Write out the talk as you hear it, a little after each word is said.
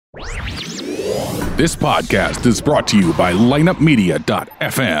This podcast is brought to you by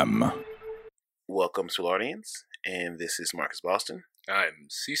lineupmedia.fm. Welcome to our audience, and this is Marcus Boston. I'm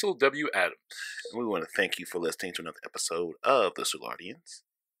Cecil W. Adams. And we want to thank you for listening to another episode of The Audience.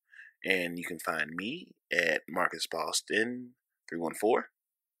 And you can find me at Marcus Boston 314.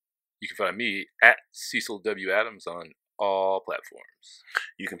 You can find me at Cecil W. Adams on all platforms.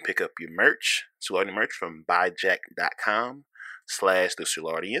 You can pick up your merch, Sulardian merch, from buyjack.com/The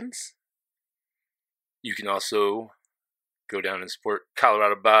You can also go down and support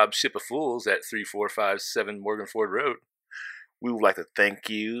Colorado Bob Ship of Fools at 3457 Morgan Ford Road. We would like to thank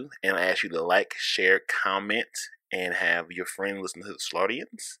you and ask you to like, share, comment, and have your friend listen to The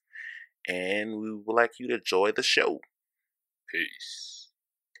Audience. And we would like you to enjoy the show. Peace.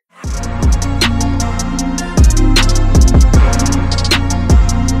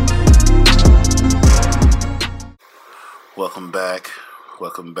 Welcome back.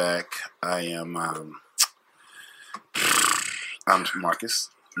 I'm Marcus,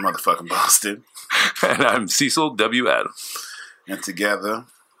 motherfucking Boston. And I'm Cecil W. Adams. And together,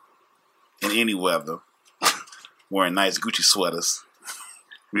 in any weather, wearing nice Gucci sweaters,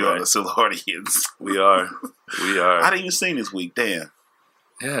 we are the Audience. We are. I didn't even sing this week, damn.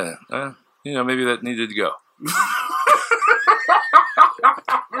 Yeah, maybe that needed to go.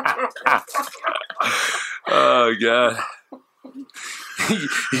 Oh, God.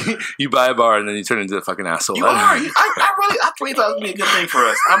 You buy a bar and then you turn into a fucking asshole. You are. I really thought it would be a good thing for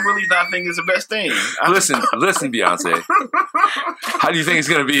us. I'm really not thinking it's the best thing. Listen, Beyonce. How do you think it's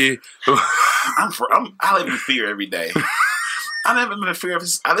going to be? I live in fear every day. I never been in fear of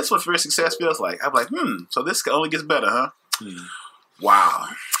this. This is what fear of success feels like. I'm like, so this only gets better, huh? Wow.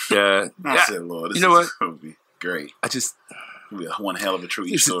 Yeah. I said, Lord, this what? Is going to be great. It's be one hell of a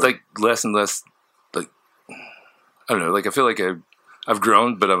treat. It's like less and less, like, I don't know, like I feel like I've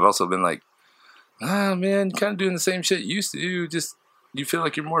grown, but I've also been like, man, kind of doing the same shit you used to do. Just, you feel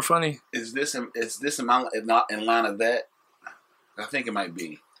like you're more funny. Is this not in line of that? I think it might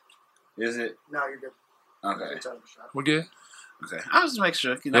be. Is it? No, you're good. Okay. We're good? Okay. I was just make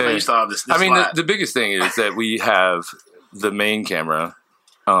sure. I saw this I mean, the biggest thing is that we have the main camera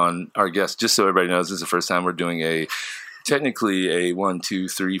on our guest, just so everybody knows, this is the first time we're doing technically a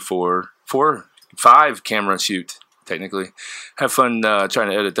 5 camera shoot. Technically, have fun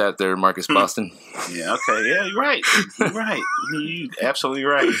trying to edit that there, Marcus Boston. Yeah, okay, yeah, you're right. You're absolutely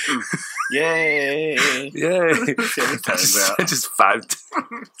right. Yay! Just five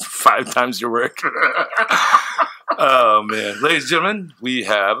times your work. Oh man, ladies and gentlemen, we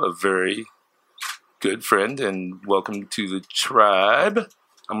have a very good friend, and welcome to the tribe.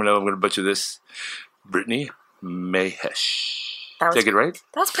 I'm gonna butcher this. Brittany Mahesh. Take it right?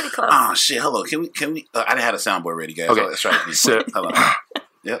 That was pretty close. Oh shit! Hello, can we? I didn't have a soundboard ready, guys. Okay, let's try to be hello.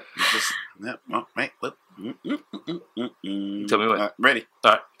 Yep. Oh, right. What? Tell me what. Ready.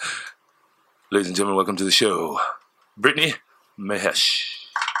 All right, ladies and gentlemen, welcome to the show, Brittany Mahesh.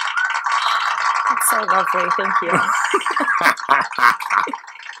 That's so lovely. Thank you.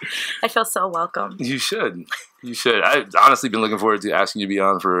 I feel so welcome. You should. I've honestly been looking forward to asking you to be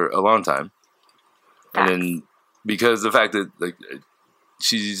on for a long time, Facts. And then. Because the fact that, like,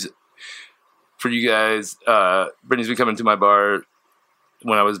 she's, for you guys, Brittany's been coming to my bar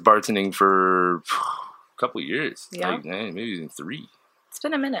when I was bartending for a couple of years. Yeah. Like, maybe even 3. It's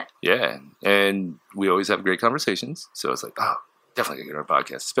been a minute. Yeah. And we always have great conversations. So it's like, definitely going to get on our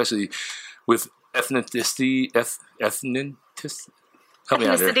podcast, especially with ethnicity. Help me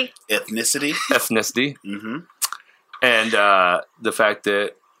out here. Ethnicity. Mm-hmm. And the fact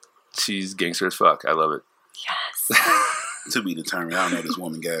that she's gangster as fuck. I love it. Yes. To be determined. I don't know this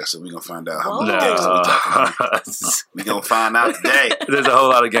woman, guys, so we're going to find out how much No. gangster we talking about. We're going to find out today. There's a whole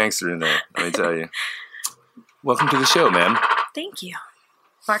lot of gangster in there, let me tell you. Welcome to the show, man. Thank you.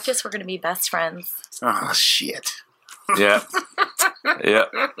 Marcus, we're going to be best friends. Oh, shit. Yeah. Yeah.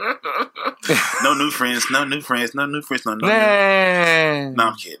 No new friends. No, I'm kidding.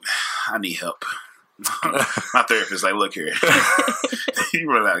 I need help. My therapist like, look here. You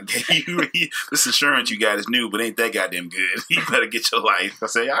run out of this insurance you got is new, but ain't that goddamn good. You better get your life. I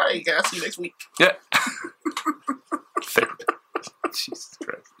say, all right, guys, see you next week. Yeah. Jesus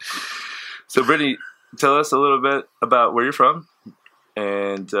Christ. So, Brittany, tell us a little bit about where you're from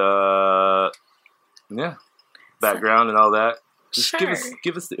and, background and all that. Just sure.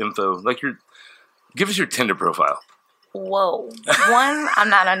 give us the info. Give us your Tinder profile. Whoa. One, I'm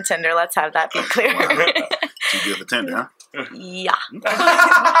not on Tinder. Let's have that be clear. Too good for Tinder, huh? Yeah.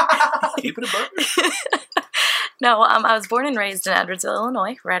 Keep it above. No, I was born and raised in Edwardsville,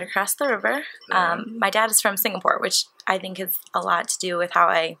 Illinois, right across the river. My dad is from Singapore, which I think has a lot to do with how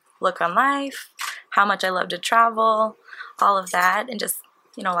I look on life, how much I love to travel, all of that, and just,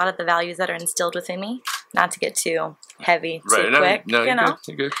 a lot of the values that are instilled within me. Not to get too heavy, too quick, No, you know.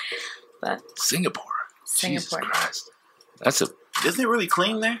 You're good. But Singapore. Jesus Christ. Isn't it really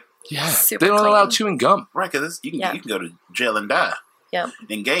clean there? Yeah. Super they don't clean. allow chewing gum. Right, because you can go to jail and die. Yep.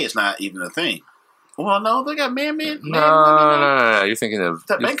 And gay is not even a thing. Well, no, they got man. No. You're thinking of... Is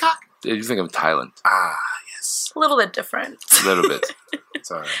that Bangkok? You're thinking of Thailand. Ah, yes. A little bit different. A little bit.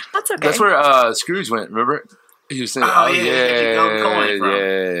 Sorry. That's okay. That's where Scrooge went, remember? He was saying, Yeah.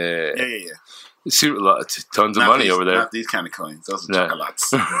 Tons of money over there. Not these kind of coins. Those are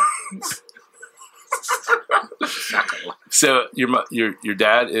chocolates. So your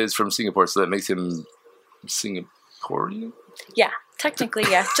dad is from Singapore, so that makes him Singaporean? Yeah, technically,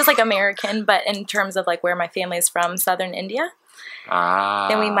 yeah. Just like American, but in terms of like where my family is from, southern India.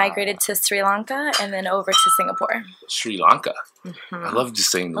 Then we migrated to Sri Lanka and then over to Singapore. Sri Lanka. Mm-hmm. I love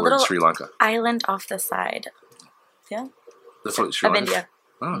just saying the word Sri Lanka. Island off the side. Yeah. That's what Sri Lanka of India.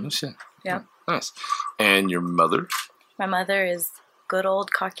 Oh, no shit. Yeah. Nice. And your mother? My mother is good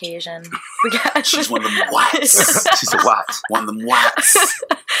old Caucasian. She's one of them whites. She's a white. One of them whites.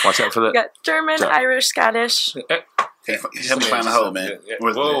 Watch out for that. We got German, Irish, Scottish. Hey, help me find a hole, man. Yeah.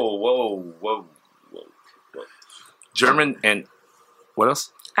 Whoa. German and what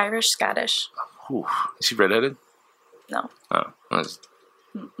else? Irish, Scottish. Ooh. Is she redheaded? No. Oh, I was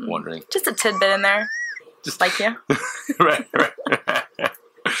wondering. Just a tidbit in there. Just like you. right.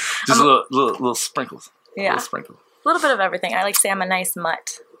 Just a little sprinkles. Yeah. A little bit of everything. I like to say I'm a nice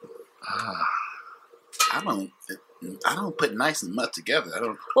mutt. I don't put nice and mutt together. I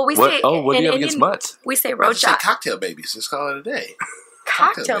don't. Well, we say. Oh, what do you have against mutts? We say road rocha. Cocktail babies. Let's call it a day.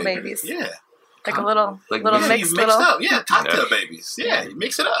 Cocktail babies. Yeah. Like a little mixed little up. Yeah, cocktail babies. Yeah, you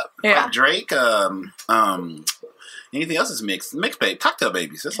mix it up. Yeah. Like Drake. Anything else is mixed baby. Cocktail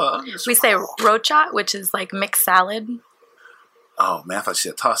babies. That's all. We say rocha, which is like mixed salad. Oh man, I thought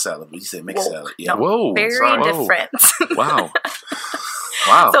you said tossed salad, but you said mixed salad. Yeah. Whoa. Very different. Wow.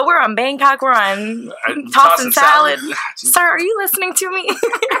 So we're on Bangkok. We're on tossing salad. Sir, are you listening to me?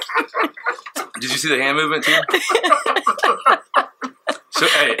 Did you see the hand movement too? So,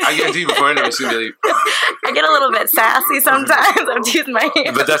 hey, I guarantee you before anyway, she's gonna be like, I get a little bit sassy sometimes. I'm using my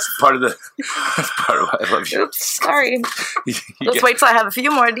hands. But that's part of why I love you. Oops, sorry. Just wait till I have a few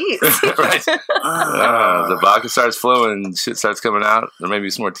more of these. Right. The vodka starts flowing, shit starts coming out. There may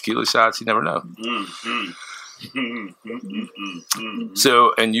be some more tequila shots. You never know.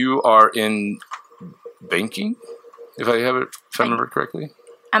 So, and you are in banking, if I remember correctly.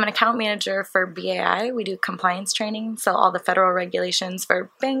 I'm an account manager for BAI. We do compliance training, so all the federal regulations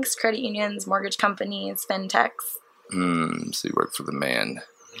for banks, credit unions, mortgage companies, fintechs. So you work for the man.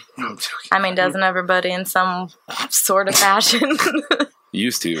 I'm joking. I mean, doesn't everybody in some sort of fashion?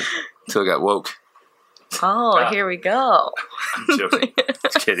 Used to, until I got woke. Oh, here we go. I'm joking.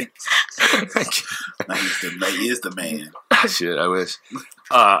 Just kidding. He is the man. Shit, I wish.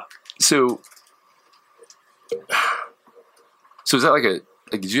 So is that like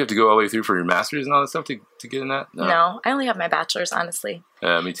did you have to go all the way through for your master's and all that stuff to get in that? No, I only have my bachelor's, honestly.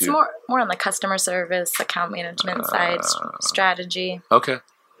 Me too. It's more on the customer service, account management side, strategy. Okay. A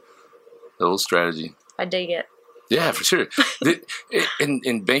little strategy. I dig it. Yeah, for sure.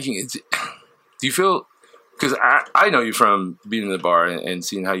 In banking, do you feel... Because I know you from being in the bar and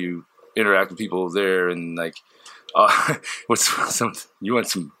seeing how you interact with people there and like... you want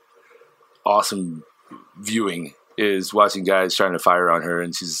some awesome viewing is watching guys trying to fire on her,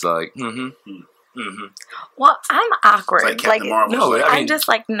 and she's like, Well, I'm awkward. Like no, I'm just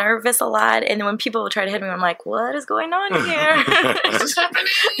like nervous a lot, and when people try to hit me, I'm like, what is going on here? What's happening?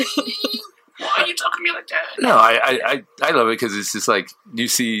 Why are you talking to me like that? No, I love it because it's just like you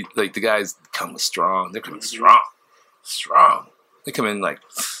see like the guys come strong. They're coming strong. They come in like,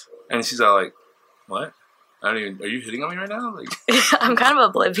 and she's all like, what? Are you hitting on me right now? Like, I'm kind of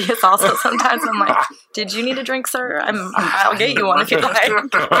oblivious also. Sometimes I'm like, did you need a drink, sir? I'll get you one if you'd like.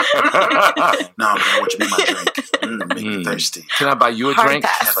 No, man, what you mean my drink? Make me thirsty. Can I buy you a drink?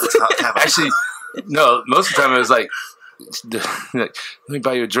 Actually, no, most of the time it was like, let me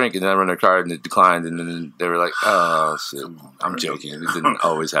buy you a drink, and then I run their card and it declined, and then they were like, oh shit. I'm joking. It didn't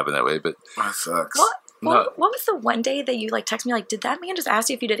always happen that way, but that sucks. What was the one day that you like text me like, did that man just ask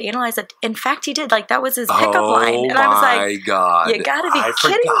you if you did analyze it? In fact, he did. Like that was his pickup line, and I was like, "Oh my god, you gotta be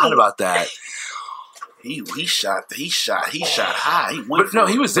kidding me!" I forgot about that. He shot high.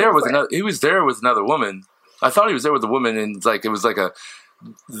 He was there with another. He was there with another woman. I thought he was there with a woman, and like it was like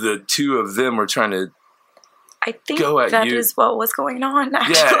the two of them were trying to. I think that is what was going on.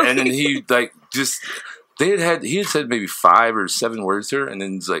 Actually. Yeah, and then he like just. he had said maybe 5 or 7 words to her, and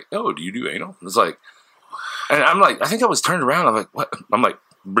then he's like, "Oh, do you do anal?" It's like, and I'm like, I think I was turned around. I'm like, what? I'm like,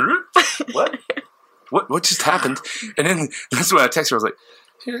 what? What just happened? And then that's when I texted her. I was like,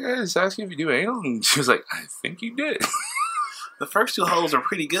 "Hey, I just asked you if you do anal," and she was like, "I think you did." The first 2 holes are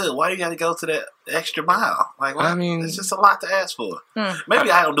pretty good. Why do you got to go to that extra mile? Like, what? I mean, it's just a lot to ask for.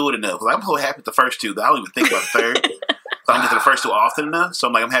 Maybe I don't do it enough. I'm so happy with the first 2 that I don't even think about the third. So I don't get to the first 2 often enough. So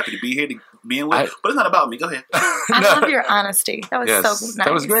I'm like, I'm happy to be here to be in with. But it's not about me. Go ahead. I love your honesty. That was so nice.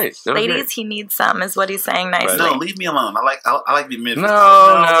 That was great. Ladies, he needs some, is what he's saying nicely. No, leave me alone. I like the mid. No.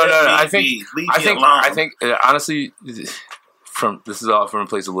 I think honestly, this is all from a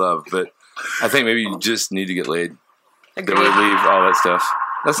place of love, but I think maybe you just need to get laid. Agreed. They would leave all that stuff.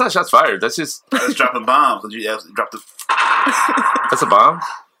 That's not shots fired. That's dropping bombs. You dropped the. That's a bomb.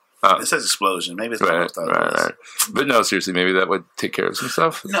 It says explosion. Maybe it's right. But no, seriously, maybe that would take care of some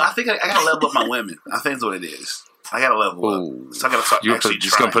stuff. No, I think I gotta level up my women. I think that's what it is. I gotta level up. So I gotta start actually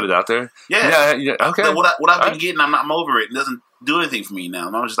just gonna put it out there. Yeah. Okay. What I've been getting, I'm over it. It doesn't do anything for me now.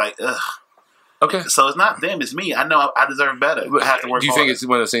 And I'm just like, ugh. Okay. So it's not them, it's me. I know I deserve better. I have to work. Do you think it's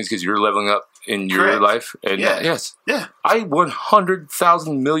one of those things because you're leveling up in your life? And yes. Yeah. I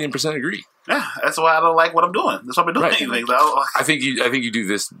 100,000,000,000% agree. Yeah. That's why I don't like what I'm doing. That's why I've been doing anything. I think you do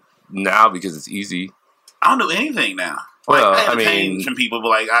this now because it's easy. I don't do anything now. Well, I mean, some people, but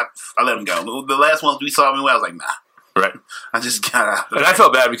I let them go. The last ones we saw me with, I was like, nah. Right. I just got out. And I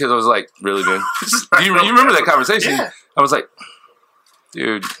felt bad because I was like, really, man? you remember that conversation? Yeah. I was like,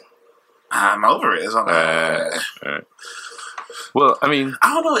 dude. I'm over it. All right. Well, I mean,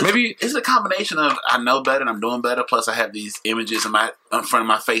 I don't know. Maybe it's a combination of I know better and I'm doing better. Plus, I have these images in front of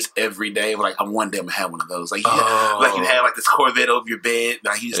my face every day. Like, I'm one day I'm gonna have one of those. Like, like you have like this Corvette over your bed.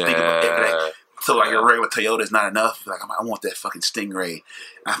 Like, you just think about it. So like a regular Toyota is not enough. Like, I want that fucking Stingray.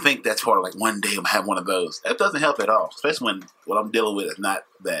 And I think that's part of like one day I'm gonna have one of those. That doesn't help at all, especially when what I'm dealing with is not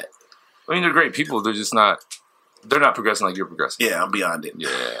that. I mean, they're great people. They're just not. They're not progressing like you're progressing. Yeah, I'm beyond it. Yeah.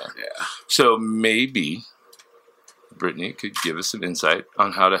 So maybe Brittany could give us some insight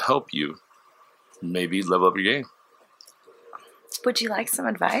on how to help you maybe level up your game. Would you like some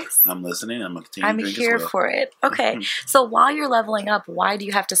advice? I'm listening. I'm going to continue to drink here for it. Okay. So while you're leveling up, why do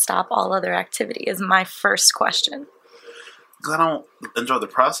you have to stop all other activity is my first question. Because I don't enjoy the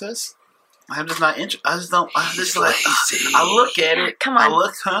process. I'm just not interested. I just like, I look at it. Come on.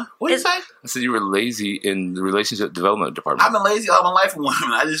 What did you say? I said you were lazy in the relationship development department. I've been lazy all my life with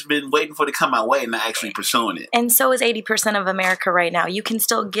women. I just been waiting for it to come my way and not actually pursuing it. And so is 80% of America right now. You can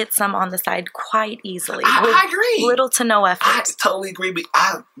still get some on the side quite easily. I agree. Little to no effort. I totally agree. But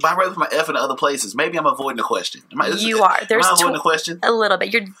I'd rather put my effort in other places. Maybe I'm avoiding the question. You are. There's am I avoiding the question? A little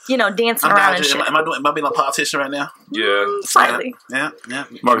bit. You're, dancing around and shit. Am I being a politician right now? Yeah. Slightly. Yeah.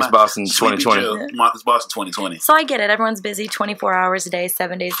 Marcus Boston 2020. Marcus Boston 2020. So I get it. Everyone's busy 24 hours a day,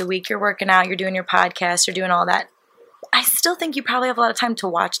 7 days a week. You're working out. You're doing your podcast. You're doing all that. I still think you probably have a lot of time to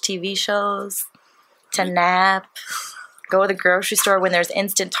watch TV shows, to nap, go to the grocery store when there's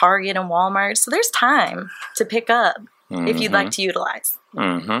instant Target and Walmart. So there's time to pick up if you'd like to utilize.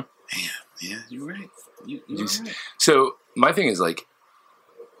 Mm-hmm. Yeah, you're right. You're right. So my thing is like,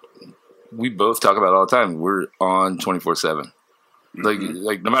 we both talk about it all the time. We're on 24/7.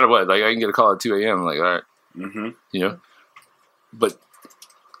 Like no matter what, like I can get a call at 2 a.m. I'm like, all right, But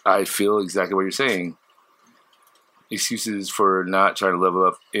I feel exactly what you're saying. Excuses for not trying to level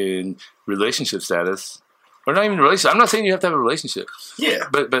up in relationship status, or not even relationship. I'm not saying you have to have a relationship. Yeah.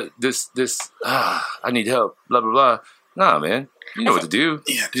 But this I need help. Blah blah blah. Nah, man, you know what to do.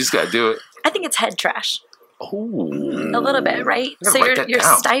 Yeah. You just gotta do it. I think it's head trash. Oh, a little bit, right? So you're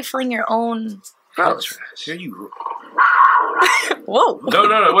stifling your own growth. Here you. Whoa!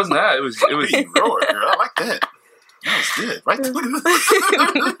 No, it wasn't that. It was roar, girl. I like that. That was good, right?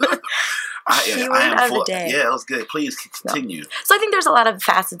 I am full. Yeah, that was good. Please continue. So I think there's a lot of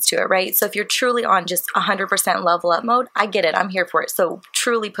facets to it, right? So if you're truly on just 100% level up mode, I get it. I'm here for it. So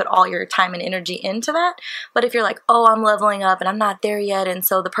truly put all your time and energy into that. But if you're like, oh, I'm leveling up and I'm not there yet, and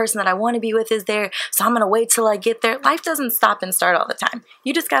so the person that I want to be with is there, so I'm going to wait till I get there. Life doesn't stop and start all the time.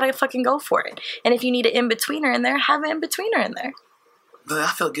 You just got to fucking go for it. And if you need an in-betweener in there, have an in-betweener in there. But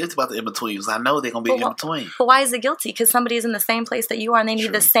I feel guilty about the in-betweens. I know they're going to be in-between. But why is it guilty? Because somebody is in the same place that you are and they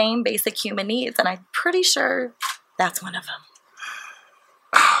need the same basic human needs. And I'm pretty sure that's one of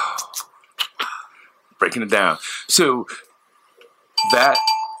them. Breaking it down. So that...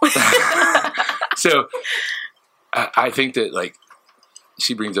 so I think that, like,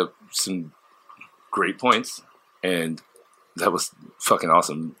 she brings up some great points. And that was fucking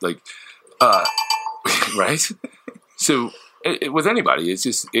awesome. Like, right? So... with anybody, it's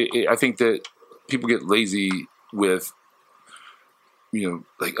just I think that people get lazy with,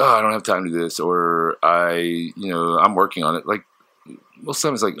 like, oh, I don't have time to do this, or I'm working on it. Like, most of the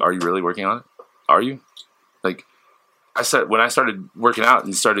time it's like, are you really working on it? Are you? Like, when I started working out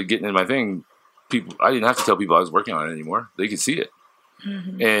and started getting in my thing, I didn't have to tell people I was working on it anymore. They could see it.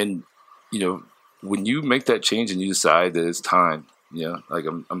 Mm-hmm. And, when you make that change and you decide that it's time, like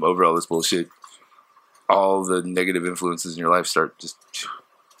I'm over all this bullshit, all the negative influences in your life start just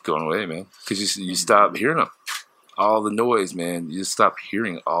going away, man. Because you stop hearing them. All the noise, man. You just stop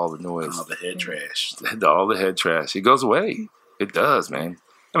hearing all the noise. All the head trash. All the head trash. It goes away. It does, man.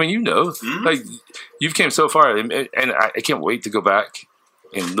 I mean, like you've came so far, and I can't wait to go back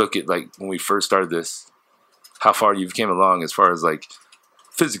and look at like when we first started this, how far you've came along as far as like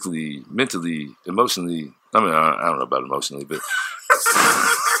physically, mentally, emotionally. I mean, I don't know about emotionally, but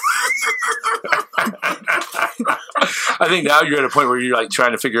I think now you're at a point where you're like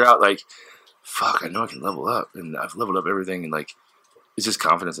trying to figure out like, fuck, I know I can level up, and I've leveled up everything, and like it's just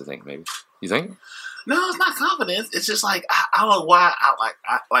confidence. I think maybe you think. No, it's not confidence. It's just like I don't know why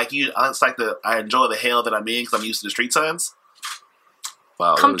It's like I enjoy the hell that I'm in because I'm used to the street signs.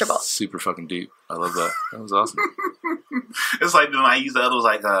 Wow, comfortable, that was super fucking deep. I love that. That was awesome. It's like when I use the other was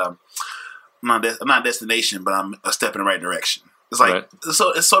like I'm not a destination, but I'm a step in the right direction. It's like right.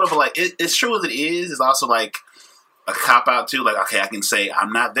 So it's sort of like it's true as it is. It's also like a cop out too. Like okay, I can say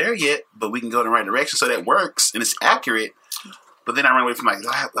I'm not there yet, but we can go in the right direction, so that works and it's accurate. But then I run away from like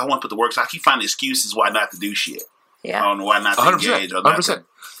I want to put the work. So I keep finding excuses why not to do shit. Yeah, I don't know why not to 100%, engage. 100%.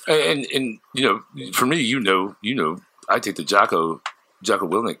 And for me, I take the Jocko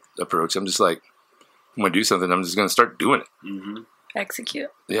Willink approach. I'm just like, I'm gonna do something. I'm just gonna start doing it. Mm-hmm.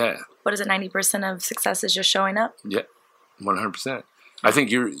 Execute. Yeah. What is it? 90% of success is just showing up. Yeah, 100%. I think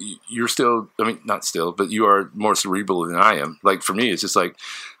you're still. I mean, not still, but you are more cerebral than I am. Like for me, it's just like,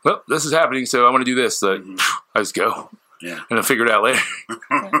 well, this is happening, so I want to do this. Like, I just go. Yeah. And I'll figure it out later.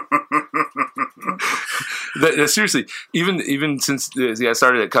 Seriously, even since I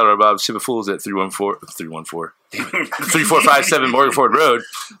started at Colorado Bob's, Ship of Fools at 3457 Morgan Ford Road,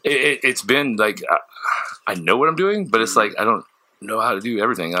 it's been like, I know what I'm doing, but it's like, I don't know how to do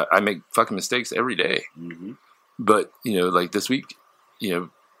everything. I make fucking mistakes every day. Mm-hmm. But, like this week,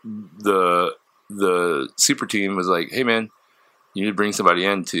 the super team was like, hey man, you need to bring somebody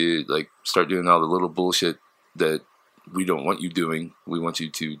in to like start doing all the little bullshit that we don't want you doing. We want you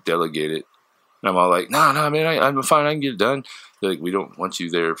to delegate it. And I'm all like, no, man, I'm fine. I can get it done. They're like, we don't want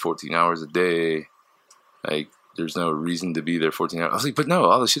you there 14 hours a day. Like, there's no reason to be there 14 hours. I was like, but no,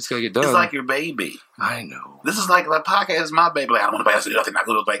 all the shit's got to get done. It's like your baby. I know. This is like the podcast is my baby. Like, I don't want to pass nothing. I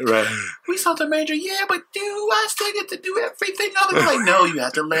go like, right. We something major. Yeah, but do I still get to do everything? Other like, no, you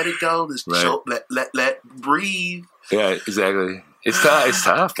have to let it go. Just right. show, let breathe. Yeah, exactly. It's tough. It's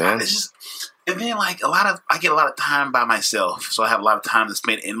tough, man. It's just, and then like I get a lot of time by myself, so I have a lot of time to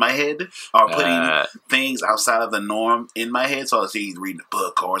spend in my head or putting things outside of the norm in my head. So it's either reading a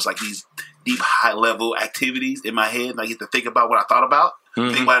book or it's like these deep, high level activities in my head, and I get to think about what I thought about,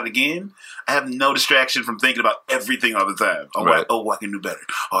 think about it again. I have no distraction from thinking about everything all the time. Oh, right. I can do better.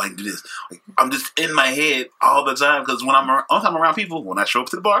 Oh, I can do this. Like, I'm just in my head all the time because when I'm around people, when I show up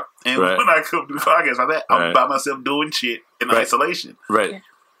to the bar and when I come to the podcast like that, I'm by myself doing shit in isolation. Right. Yeah.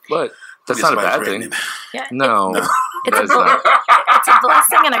 But that's not a bad thing. Yeah. No. It's a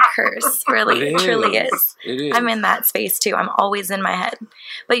blessing and a curse, really. It truly is. It is. I'm in that space too. I'm always in my head.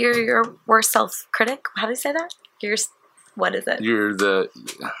 But you're your worst self-critic? How do you say that? What is it?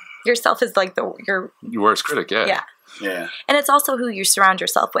 Yourself is like your worst critic, yeah. Yeah. Yeah. And it's also who you surround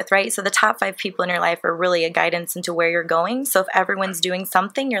yourself with, right? So the top 5 people in your life are really a guidance into where you're going. So if everyone's doing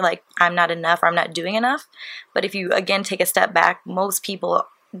something, you're like, I'm not enough or I'm not doing enough. But if you, again, take a step back, most people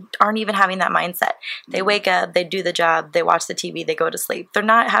aren't even having that mindset. They wake up, they do the job, they watch the TV, they go to sleep. They're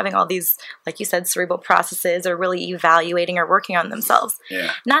not having all these, like you said, cerebral processes or really evaluating or working on themselves.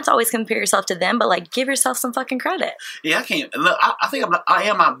 Yeah. Not to always compare yourself to them, but like give yourself some fucking credit. Yeah, I can't. Look, I think I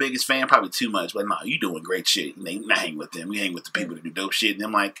am my biggest fan, probably too much, but no, you doing great shit. You hang with them. We hang with the people that do dope shit. And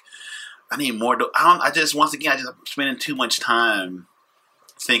I'm like, I need more dope. I'm spending too much time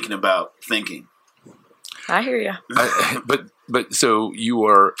thinking about thinking. I hear you. But so you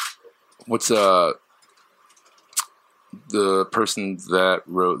are, what's the person that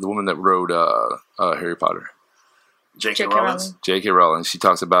wrote, the woman that wrote Harry Potter? J.K. Rowling. J.K. Rowling. She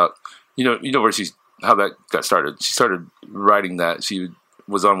talks about, you know where how that got started. She started writing that. She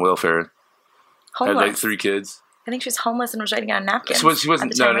was on welfare. Homeless. Had like 3 kids. I think she was homeless and was writing on napkins. She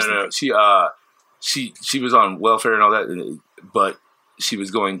wasn't. No. She was on welfare and all that, but she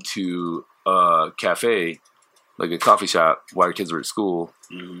was going to a cafe, like a coffee shop, while her kids were at school,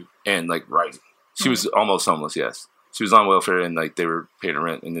 and like writing. She was almost homeless, yes. She was on welfare, and like they were paying her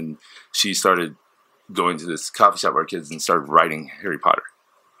rent. And then she started going to this coffee shop where kids and started writing Harry Potter.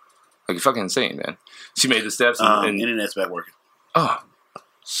 Like, fucking insane, man. She made the steps. And internet's back working. Oh,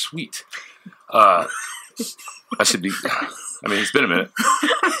 sweet. I should be... I mean, it's been a minute.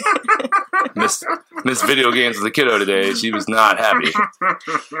 Missed video games with the kiddo today. She was not happy.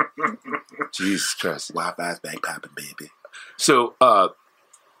 Jesus Christ. Wi-Fi's back popping, baby. So,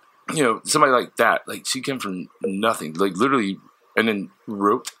 somebody like that, like, she came from nothing, like, literally, and then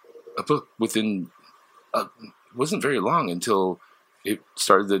wrote a book within, wasn't very long until it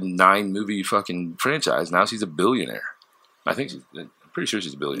started the 9-movie fucking franchise. Now she's a billionaire. I'm pretty sure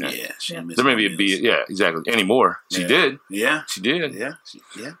she's a billionaire. Yeah. There may be a B. Yeah, exactly. Anymore. She did. Yeah. She did. Yeah.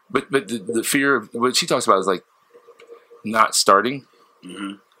 But the fear of what she talks about is like not starting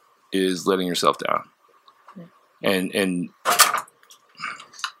is letting yourself down. And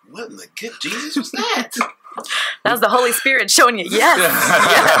what in the good Jesus was that? That was the Holy Spirit showing you, yes.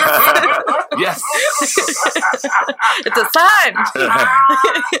 Yes. It's a sign.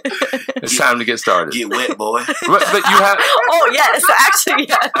 It's time to get started. Get wet, boy. But you have... Oh, yes. Actually,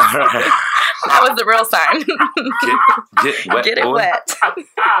 yes. That was the real sign. Get wet, Get it boy. wet.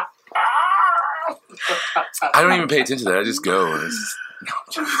 I don't even pay attention to that. I just go. And it's just,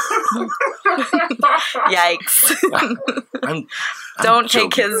 Yikes. I'm Don't take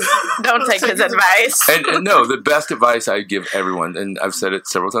joking. his advice. And no, the best advice I give everyone, and I've said it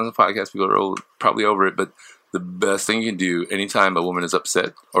several times on the podcast, people are probably over it, but the best thing you can do anytime a woman is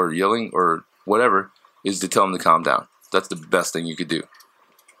upset or yelling or whatever is to tell them to calm down. That's the best thing you could do.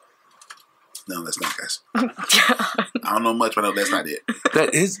 No, that's not, guys. I don't know much, but no, that's not it.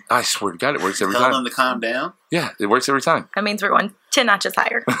 That is, I swear to God, it works every Tell time. them to calm down. Yeah, it works every time. That means we're going 10 notches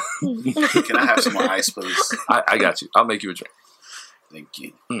higher. Can I have some more ice, please? I got you. I'll make you a drink. Thank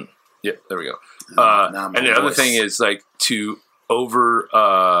you. Yeah, there we go. Now And the other thing is like to over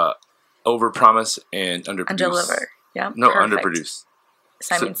promise and under produce. Deliver. Yeah. No, perfect. under produce.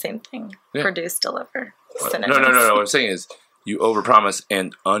 So, I mean, same thing. Yeah. Produce, deliver. No. Synonyms. What I'm saying is you over promise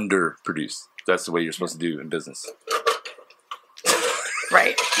and under produce. That's the way you're supposed to do in business.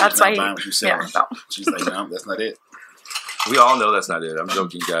 Right. That's why. She's No. She's like, no, that's not it. We all know that's not it. I'm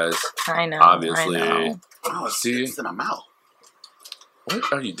joking, guys. I know. Obviously. I know. Oh, it's in my mouth.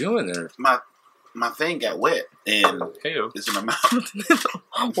 What are you doing there? My thing got wet and Hey-o. it's in my mouth.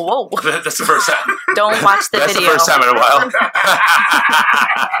 Whoa. That's the first time. Don't watch the That's video. the first time in a while.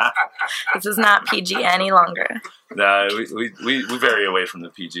 This is not PG any longer. No, we vary away from the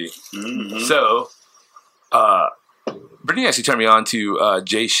PG. Mm-hmm. So, Brittany actually turned me on to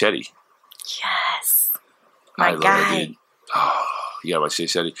Jay Shetty. Yes. I My love that guy. dude. Oh, you gotta watch Jay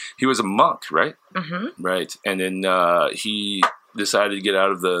Shetty. He was a monk, right? Mm-hmm. Right. And then he decided to get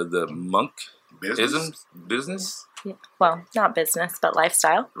out of the monk business? Yeah. Well, not business, but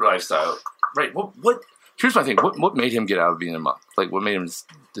lifestyle. Lifestyle. Right. What? Here's my thing. What made him get out of being a monk? Like, what made him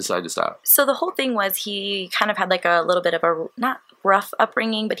decide to stop? So the whole thing was he kind of had like a little bit of a, not rough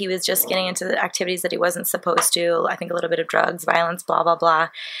upbringing, but he was just getting into the activities that he wasn't supposed to. I think a little bit of drugs, violence, blah, blah, blah.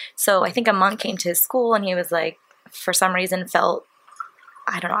 So I think a monk came to his school and he was like, for some reason felt,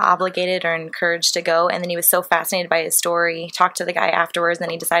 I don't know, obligated or encouraged to go. And then he was so fascinated by his story, talked to the guy afterwards, and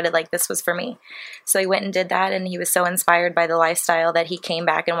then he decided like this was for me. So he went and did that, and he was so inspired by the lifestyle that he came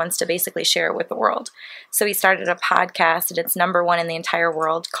back and wants to basically share it with the world. So he started a podcast, and it's #1 in the entire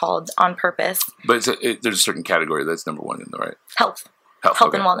world, called On Purpose. But there's a certain category that's #1 in the right. Health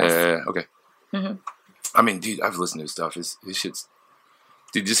okay. and wellness. Yeah, okay. Mm-hmm. I mean, dude, I've listened to his stuff. His shit's...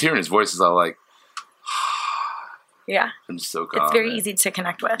 Dude, just hearing his voice is all like... Yeah. I'm just so calm. It's very easy to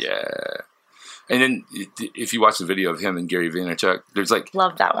connect with. Yeah. And then if you watch the video of him and Gary Vaynerchuk, there's like...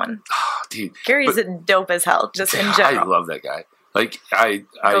 Love that one. Oh, dude. Gary's dope as hell, just in general. I love that guy. Like, I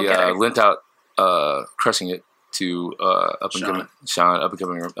lent out Crushing It to up-and-coming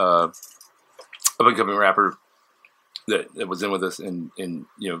rapper that was in with us, and you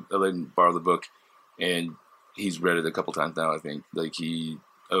know, I let him borrow the book, and he's read it a couple times now, I think. Like, he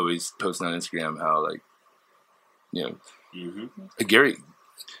always posts on Instagram how, like, you know, Mm-hmm. Gary.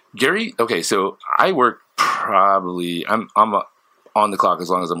 Okay, so I work probably. I'm on the clock as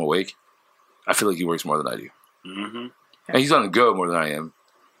long as I'm awake. I feel like he works more than I do, and he's on the go more than I am.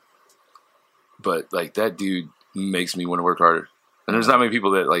 But like, that dude makes me want to work harder. And there's not many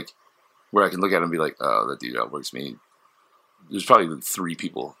people that like where I can look at him and be like, oh, that dude outworks me. There's probably like 3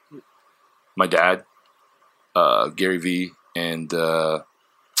 people: my dad, Gary V, and Scrooge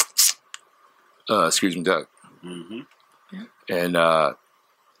McDuck. Mm-hmm. And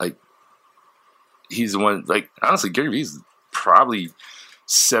like, he's the one. Like, honestly, Gary V's probably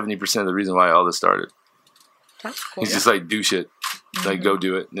 70% of the reason why all this started. That's cool. He's just like, do shit. Like, go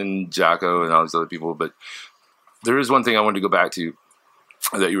do it. And then Jocko and all these other people. But there is one thing I wanted to go back to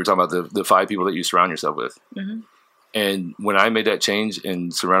that you were talking about, the 5 people that you surround yourself with. Mm-hmm. And when I made that change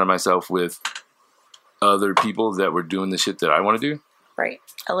and surrounded myself with other people that were doing the shit that I want to do. Right.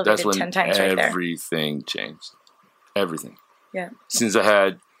 Elevated that's when 10 times right there. Everything changed. Everything. Yeah. Since I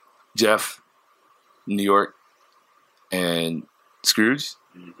had Jeff, New York, and Scrooge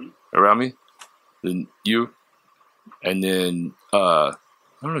around me, then you, and then I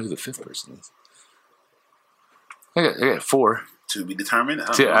don't know who the 5th person is. I got 4. To be determined.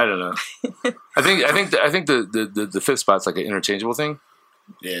 I don't know. I think the 5th spot's like an interchangeable thing.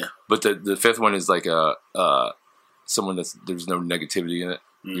 Yeah. But the 5th one is like someone there's no negativity in it.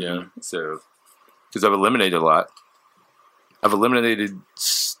 Mm-hmm. Yeah. So because I've eliminated a lot. I've eliminated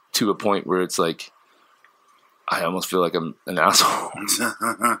to a point where it's like I almost feel like I'm an asshole.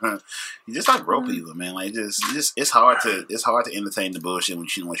 You just like rope people, man. Like just it's hard to entertain the bullshit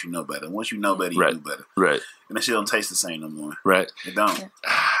once you know better. Once you know better, you do better. Right. And that shit don't taste the same no more. Right. It don't. Yeah.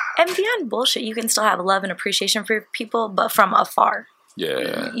 And beyond bullshit, you can still have love and appreciation for people, but from afar.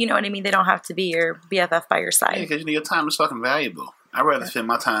 Yeah. You know what I mean? They don't have to be your BFF by your side. Yeah, because your time is fucking valuable. I'd rather spend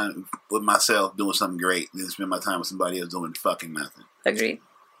my time with myself doing something great than spend my time with somebody else doing fucking nothing. Agreed.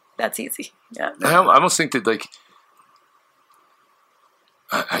 That's easy. Yeah. I almost think that, like,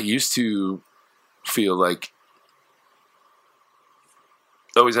 I used to feel like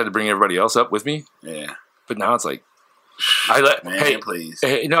I always had to bring everybody else up with me. Yeah. But now it's like, please.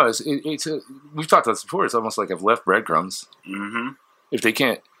 Hey, no, we've talked about this before. It's almost like I've left breadcrumbs. Mm-hmm. If they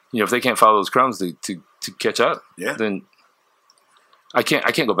can't follow those crumbs to catch up, then I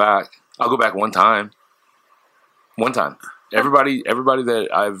can't go back. I'll go back one time. Everybody that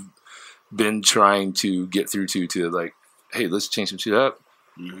I've been trying to get through to like, hey, let's change some shit up.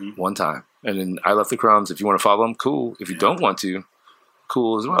 Mm-hmm. One time, and then I left the crumbs. If you want to follow them, cool. If you don't want to,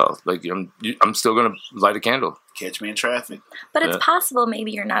 cool as well. Like I'm still gonna light a candle. Catch me in traffic. But it's possible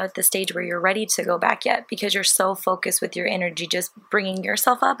maybe you're not at the stage where you're ready to go back yet because you're so focused with your energy just bringing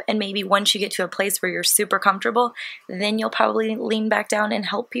yourself up. And maybe once you get to a place where you're super comfortable, then you'll probably lean back down and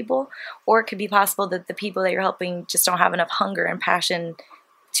help people. Or it could be possible that the people that you're helping just don't have enough hunger and passion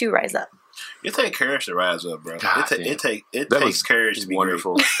to rise up. It takes courage to rise up, bro. It takes courage to be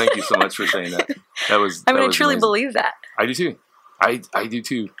wonderful. Great. Thank you so much for saying that. I truly believe that. I do too. I do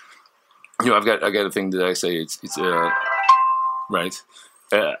too. You know, I got a thing that I say. It's right.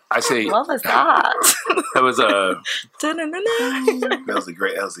 I say. What was that? That was That was a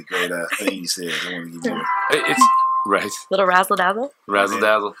great thing you said. I want to give you. It's right. Little razzle dazzle. Razzle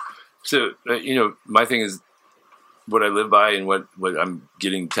dazzle. So my thing is what I live by and what I'm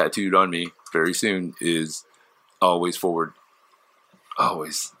getting tattooed on me very soon is always forward.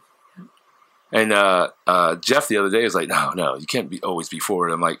 Always. And Jeff the other day was like, no, you can't always be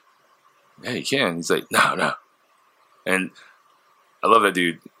forward. I'm like, yeah, you can. He's like, no. And I love that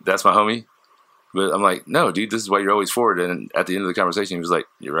dude. That's my homie. But I'm like, no, dude, this is why you're always forward. And at the end of the conversation, he was like,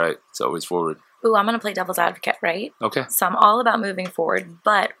 you're right. It's always forward. Ooh, I'm going to play devil's advocate, right? Okay. So I'm all about moving forward,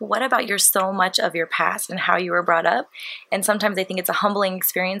 but what about so much of your past and how you were brought up? And sometimes I think it's a humbling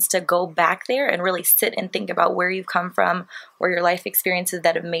experience to go back there and really sit and think about where you've come from or your life experiences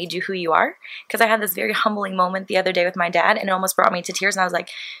that have made you who you are. Because I had this very humbling moment the other day with my dad and it almost brought me to tears. And I was like,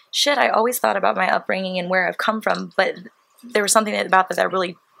 shit, I always thought about my upbringing and where I've come from, but there was something about that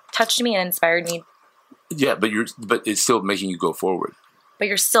really touched me and inspired me. Yeah, but it's still making you go forward. But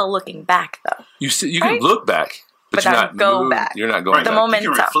you're still looking back, though. You can look back, but you're not go back. You're not going back. The moment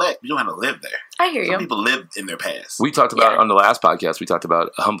you can reflect. You don't have to live there. I hear you. Some people live in their past. We talked about on the last podcast. We talked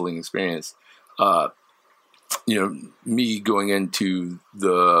about a humbling experience. Me going into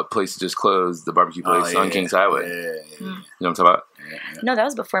the place that just closed, the barbecue place on Kings Highway. Yeah. You know what I'm talking about? Yeah. No, that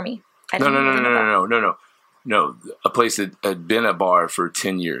was before me. No. A place that had been a bar for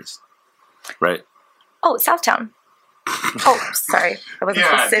 10 years, right? Oh, Southtown. Oh, sorry. I wasn't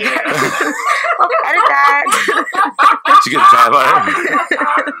supposed to say that. Edit that. Did you get a time on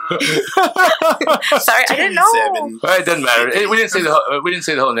it? Sorry, I didn't know. Well, it doesn't matter. We didn't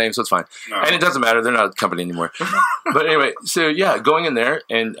say the whole name, so it's fine. No. And it doesn't matter. They're not a company anymore. But anyway, so yeah, going in there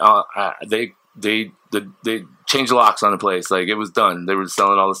and they changed the locks on the place. Like it was done. They were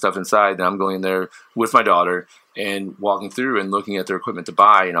selling all the stuff inside, and I'm going in there with my daughter and walking through and looking at their equipment to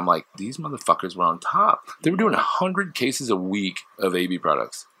buy, and I'm like, these motherfuckers were on top. They were doing 100 cases a week of AB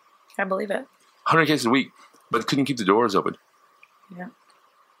products. I believe it. 100 cases a week, but couldn't keep the doors open. Yeah.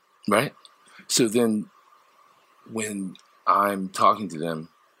 Right? So then when I'm talking to them,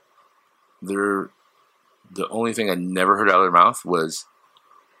 the only thing I never heard out of their mouth was,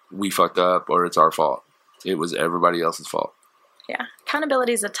 we fucked up or it's our fault. It was everybody else's fault. Yeah,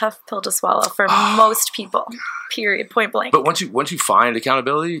 accountability is a tough pill to swallow for most people. Period. Point blank. But once you find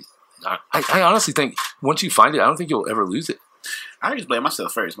accountability, I honestly think once you find it, I don't think you'll ever lose it. I just blame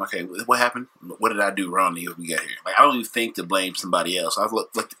myself first. Okay, what happened? What did I do wrong to we got here? Like, I don't even think to blame somebody else. I've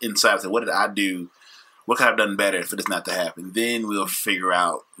looked inside and said, what did I do? What could I have done better for this not to happen? Then we'll figure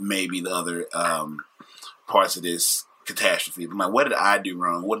out maybe the other parts of this catastrophe. I'm like, what did I do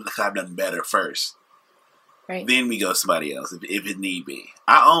wrong? What could I have done better first? Right. Then we go somebody else if it need be.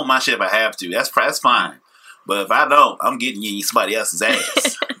 I own my shit if I have to. That's fine. But if I don't, I'm getting you somebody else's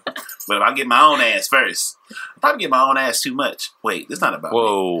ass. But if I get my own ass first, I probably get my own ass too much. Wait, it's not about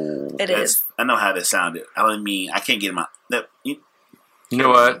me. It is. I know how that sounded. I don't mean I can't get my. You know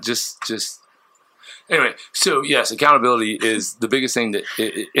what? Just. Anyway, so yes, accountability is the biggest thing that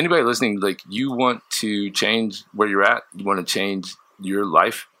anybody listening, like, you want to change where you're at. You want to change your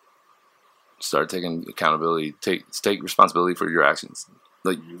life. Start taking accountability. Take responsibility for your actions.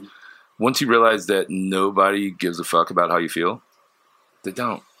 Like, once you realize that nobody gives a fuck about how you feel, they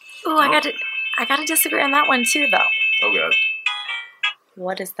don't. Oh, I got to disagree on that one too, though. Oh God.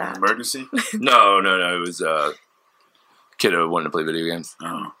 What is that? Emergency? No. It was kiddo wanting to play video games.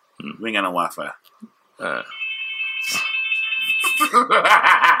 Oh, we ain't got no Wi-Fi.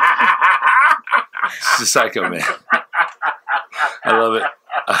 She's a psycho, man. I love it.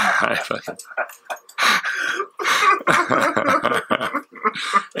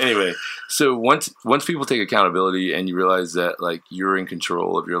 Anyway, so once people take accountability and you realize that, like, you're in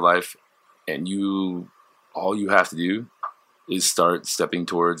control of your life, and all you have to do is start stepping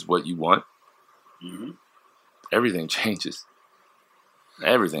towards what you want, everything changes.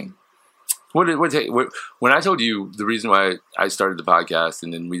 Everything. When I told you the reason why I started the podcast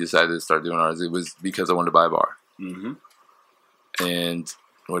and then we decided to start doing ours, it was because I wanted to buy a bar. Mm-hmm. And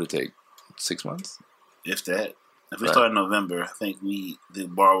what did it take? 6 months? If that. If we started in November, I think the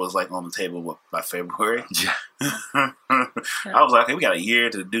bar was like on the table by February. Yeah. I was like, okay, we got a year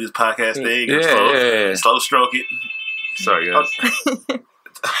to do this podcast thing. Yeah. Slow stroke it. Sorry, guys.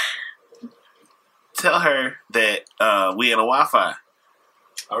 Tell her that we in a Wi-Fi.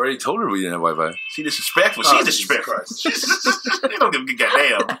 I already told her we didn't have Wi-Fi. She's disrespectful. She's disrespectful. She don't give a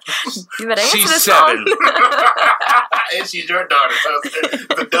goddamn. You better answer She's this 7. And she's your daughter, so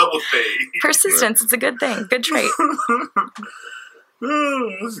it's a double thing. Persistence, it's a good thing. Good trait.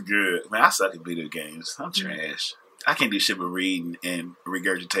 This is good. Man, I suck at video games. I'm trash. I can't do shit but read and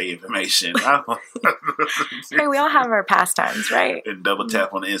regurgitate information. Hey, we all have our pastimes, right? And double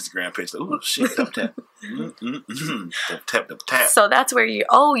tap on the Instagram page. Ooh, shit, double tap. Double tap. So that's where you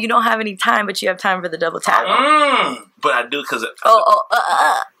don't have any time, but you have time for the double tap. But I do because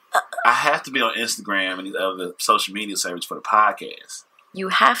I have to be on Instagram and these other social media services for the podcast. You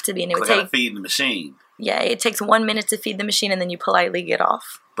have to be, and it would take feed the machine. Yeah, it takes 1 minute to feed the machine, and then you politely get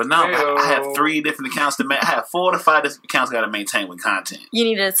off. But no, I have 3 different accounts I have 4 to 5 different accounts I got to maintain with content. You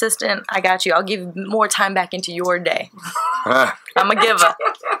need an assistant? I got you. I'll give more time back into your day. I'm a giver.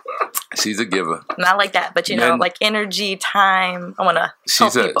 She's a giver. Not like that, but like energy, time. I want to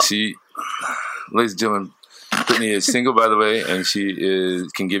help people. Ladies and gentlemen, Brittany is single, by the way, and she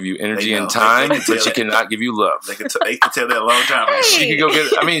can give you energy and time, but she cannot give you love. They can tell that a long time ago. She could go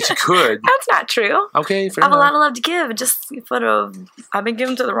get. I mean, she could. That's not true. Okay, fair I have enough. a lot of love to give. Just I've been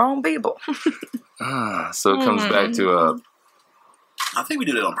giving to the wrong people. So it comes back to I think we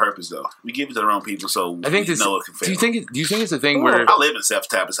do that on purpose, though. We give it to the wrong people, so I think we know it can fail. Do you think it's a thing where I live in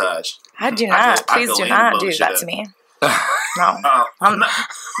self-sabotage? I do not. Please do not do that to me. No, I'm not.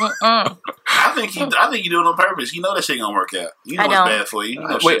 I think you do it on purpose. You know that shit gonna work out. You know it's bad for you.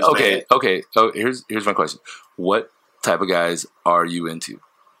 Wait, okay. Oh, here's my question. What type of guys are you into?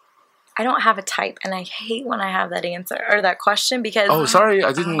 I don't have a type, and I hate when I have that answer or that question because. Oh, sorry,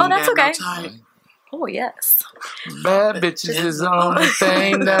 I didn't. Oh, that's okay. No, oh, yes. Bad bitches is the only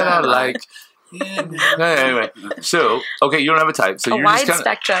thing that I like. Anyway, so you don't have a type, so a you're wide just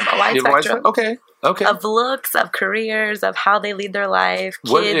spectrum. A wide spectrum. Okay. Of looks, of careers, of how they lead their life.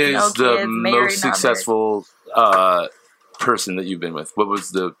 Kids, what is no the kids, married, most successful person that you've been with? What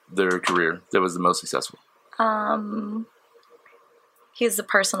was their career that was the most successful? He's a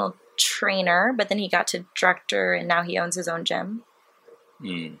personal trainer, but then he got to director, and now he owns his own gym.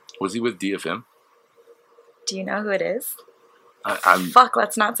 Was he with DFM? Do you know who it is? Fuck,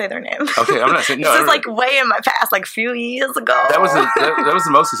 let's not say their name. Okay, I'm not saying no. This is like way in my past, like a few years ago. That was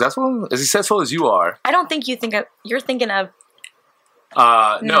the most successful? As successful as you are. I don't think you're thinking of.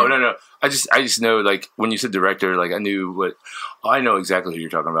 No. I just know, like, when you said director, like, I know exactly who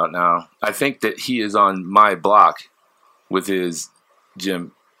you're talking about now. I think that he is on my block with his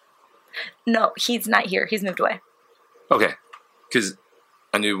gym. No, he's not here. He's moved away. Okay. Because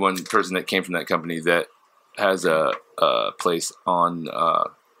I knew one person that came from that company that has a place on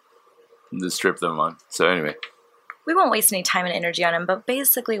the strip that I'm on. So anyway. We won't waste any time and energy on him, but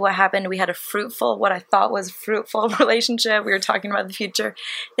basically what happened, we had a what I thought was fruitful relationship. We were talking about the future.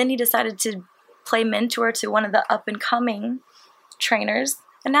 Then he decided to play mentor to one of the up-and-coming trainers,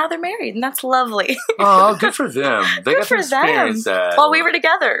 and now they're married, and that's lovely. Oh, good for them. They got to for them. experience that. While we were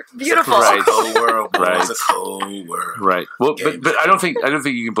together. Beautiful. Right. It's a cold world. Right. It's a cold world. Right. Well, but I don't think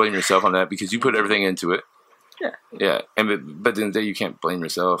you can blame yourself on that because you put everything into it. Yeah. Yeah. And but then you can't blame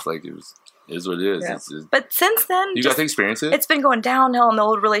yourself. Like it is what it is. Yeah. It's but since then, you got to experience it. It's been going downhill in the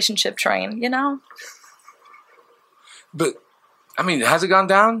old relationship train, you know? But I mean, has it gone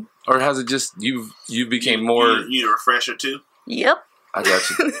down, or has it just you became more? You need a refresher too. Yep. I got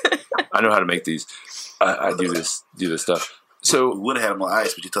you. I know how to make these. I do this stuff. So We would have had them on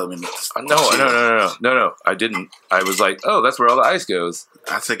ice, but you told me not to. No. I didn't. I was like, oh, that's where all the ice goes.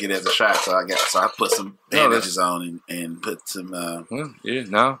 I took it as a shot, so I put some bandages on and put some. Yeah,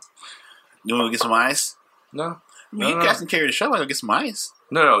 no, You want to get some ice? no. You guys can carry the show. I go get some ice.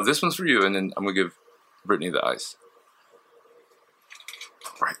 No. This one's for you, and then I'm gonna give Brittany the ice.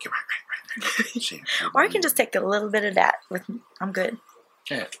 Right. Shit. Or I can just take a little bit of that. I'm good.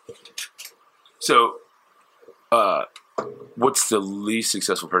 Yeah. So, what's the least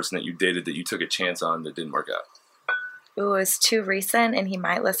successful person that you dated that you took a chance on that didn't work out? Ooh, it's too recent, and he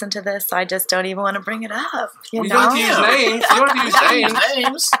might listen to this, so I just don't even want to bring it up. You know? don't have to use names. You don't have to use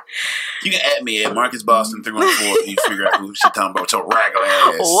names. You can add me at Marcus Boston 314 and you figure out who she talking about with your regular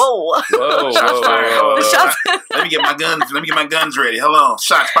ass. Whoa. Shots fired. Hold on. Shots- Let me get my guns ready. Hold on.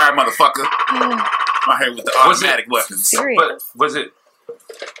 Shots fired, motherfucker. I'm here with the automatic weapons. Serious. But was it?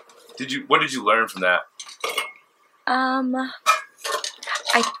 What did you learn from that?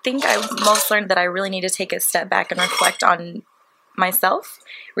 I think I most learned that I really need to take a step back and reflect on myself.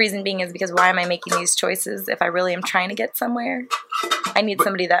 Reason being is because why am I making these choices if I really am trying to get somewhere? I need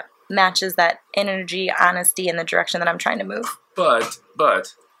somebody that matches that energy, honesty, and the direction that I'm trying to move. But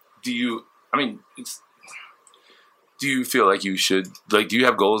do you? I mean, do you feel like you should? Like, do you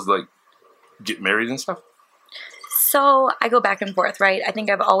have goals like get married and stuff? So I go back and forth, right? I think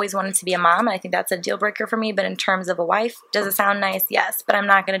I've always wanted to be a mom, and I think that's a deal breaker for me. But in terms of a wife, does it sound nice? Yes. But I'm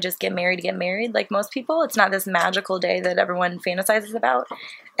not going to just get married to get married like most people. It's not this magical day that everyone fantasizes about.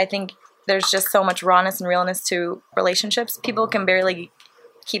 I think there's just so much rawness and realness to relationships. People can barely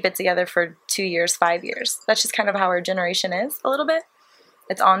keep it together for 2 years, 5 years. That's just kind of how our generation is a little bit.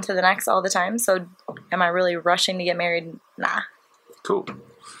 It's on to the next all the time. So am I really rushing to get married? Nah. Cool.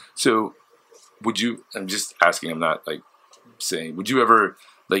 So would you, I'm just asking, I'm not like saying, would you ever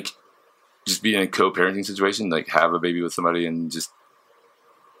like just be in a co-parenting situation, like have a baby with somebody and just...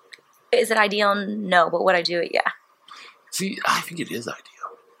 Is it ideal? No, but would I do it? Yeah. See, I think it is ideal.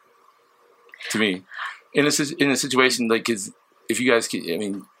 To me. In a situation, like, cause if you guys can, I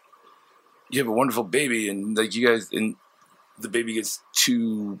mean, you have a wonderful baby and like you guys, and the baby gets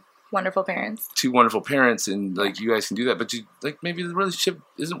two wonderful parents and like you guys can do that, but you like maybe the relationship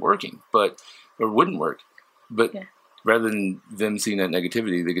isn't working, or wouldn't work, but rather than them seeing that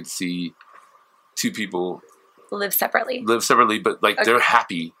negativity, they could see two people live separately, but like they're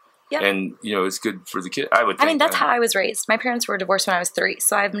happy. Yep. And, you know, it's good for the kid. I would think. I mean, that's how I was raised. My parents were divorced when I was 3,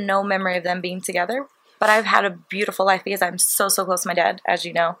 so I have no memory of them being together. But I've had a beautiful life because I'm so close to my dad, as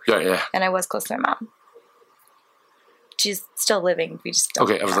you know. Yeah. And I was close to my mom. She's still living. We just don't.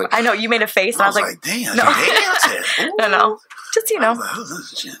 Okay, I was like, I know you made a face, and I was like, damn. No, no. Just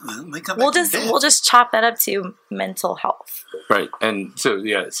we'll just chop that up to mental health. Right, and so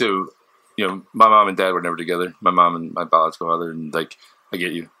you know, my mom and dad were never together. My mom and my biological father, and like, I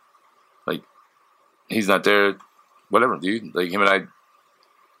get you. Like, he's not there. Whatever, dude. Like him and I.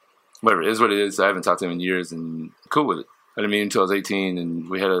 Whatever, it is what it is. I haven't talked to him in years, and I'm cool with it. I didn't meet him until I was 18, and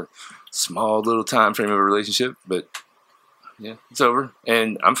we had a small little time frame of a relationship, but yeah, it's over,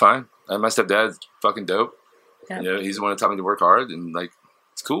 and I'm fine. My stepdad's fucking dope. Yep. You know, he's the one that taught me to work hard, and like,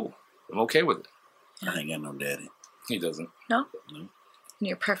 it's cool. I'm okay with it. I ain't got no daddy. He doesn't. No.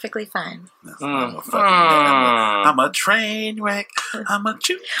 You're perfectly fine. I'm a train wreck. I'm a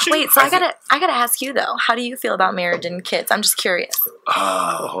choo. Wait, so I gotta ask you though. How do you feel about marriage and kids? I'm just curious.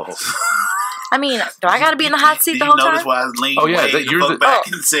 Oh. I mean, do I gotta be in the hot seat the whole time? You notice why I was leaning back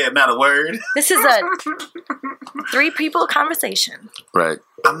and said not a word? This is a 3 people conversation. Right.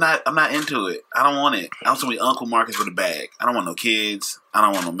 I'm not into it. I don't want it. I want somebody Uncle Marcus with a bag. I don't want no kids. I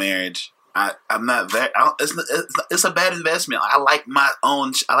don't want no marriage. I'm not that. It's a bad investment. I like my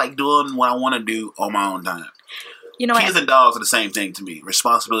own. I like doing what I want to do on my own time. kids and dogs are the same thing to me.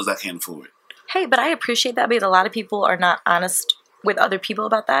 Responsibilities I can't afford. Hey, but I appreciate that because a lot of people are not honest with other people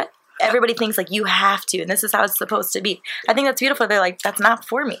about that. Everybody thinks like you have to, and this is how it's supposed to be. I think that's beautiful. They're like, that's not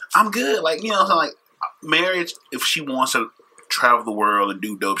for me. I'm good. Like, like marriage, if she wants to travel the world and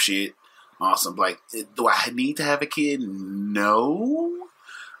do dope shit, awesome. Like, do I need to have a kid? No.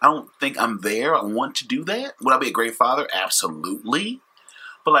 I don't think I'm there. I want to do that. Would I be a great father? Absolutely.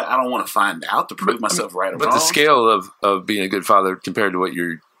 But like, I don't want to find out to prove myself right or wrong. But the scale of being a good father compared to what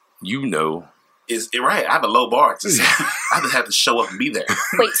is it right? I have a low bar. I just have to show up and be there.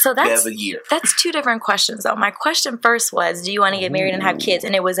 Wait, so that's a year. That's two different questions, though. My question first was, do you want to get married and have kids?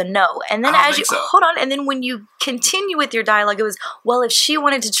 And it was a no. And then hold on. And then when you continue with your dialogue, it was, well, if she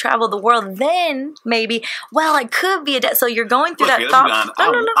wanted to travel the world, then maybe, well, I could be so you're going through that thought.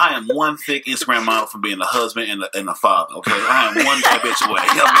 No. I am one thick Instagram model for being a husband and a father. Okay, I am one that bitch away.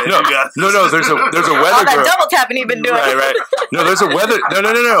 No. There's a weather all that girl. Double tapping you've been doing. Right. No, there's a weather.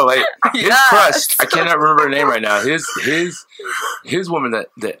 No. Like his crush. I cannot remember her name right now. His woman that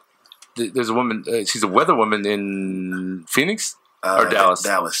there's a woman. She's a weather woman in Phoenix or Dallas.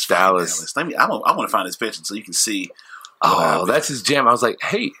 Dallas. I want to find his picture so you can see. Oh, that's his jam. I was like,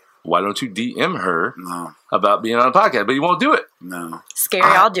 hey, why don't you DM her about being on a podcast? But you won't do it. No. Scary.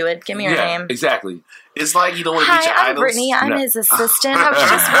 I'll do it. Give me your name. Exactly. It's like you don't want to meet your I'm idols. Brittany. I'm his assistant. I was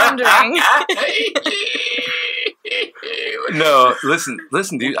just wondering. No, listen,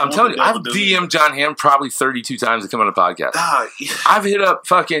 dude. I'm telling you, I've DM'd John Hamm probably 32 times to come on a podcast. I've hit up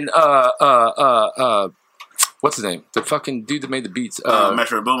fucking what's his name? The fucking dude that made the beats.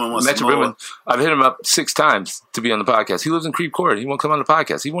 Metro Boomin. I've hit him up 6 times to be on the podcast. He lives in Creve Court. He won't come on the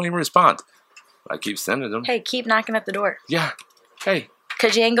podcast. He won't even respond. I keep sending him. Hey, keep knocking at the door. Yeah. Hey.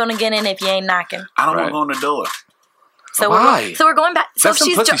 Because you ain't going to get in if you ain't knocking. I don't want to go on the door. So we're going back. So that's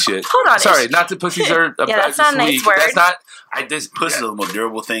some pussy shit. Hold on. Sorry, not the pussies are. That's not a nice word. That's not. Pussies are the most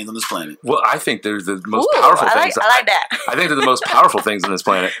durable things on this planet. Well, I think they're the most powerful things. I like that. I think they're the most powerful things on this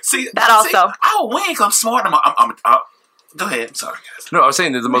planet. I'll wink. I'm smart. Go ahead. I'm sorry, guys. No, I was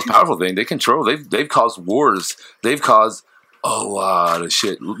saying they're the most powerful thing. They control. They've caused wars. They've caused a lot of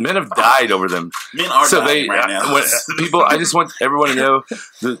shit. Men have died over them. Men are dying right now. I just want everyone to know,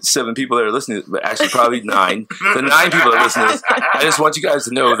 the 7 people that are listening, but actually probably 9. The 9 people that are listening, I just want you guys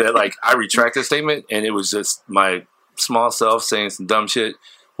to know that, like, I retract that statement, and it was just my small self saying some dumb shit.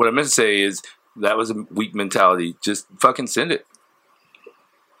 What I meant to say is that was a weak mentality. Just fucking send it.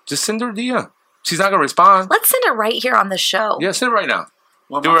 Just send her a DM. She's not going to respond. Let's send it right here on the show. Yeah, send it right now.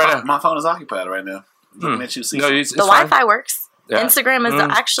 Well, do it right now. My phone is occupied right now. Looking at you, the Wi-Fi works. Yeah. Instagram is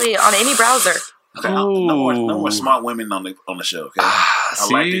actually on any browser. Okay, no more smart women on the show. Okay? I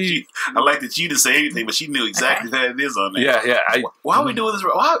like that you didn't say anything, but she knew exactly that it is on there. Yeah. Why are we doing this?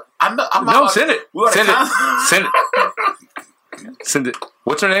 Send it. Send it.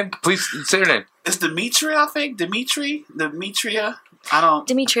 What's her name? Please say her name. It's Demetria, I think. Demetria.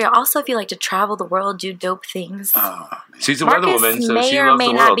 Demetria, also, if you like to travel the world, do dope things. She's a weather woman, so may she or loves may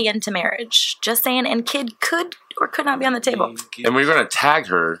the not world. be into marriage. Just saying, and kid could or could not be on the table. And we're going to tag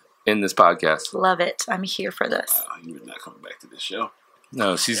her in this podcast. Love it. I'm here for this. You're not coming back to this show.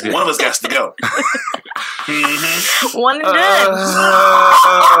 No, she's good. One of us got to go. One and done.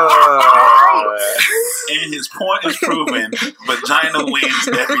 And his point is proven. Vagina wins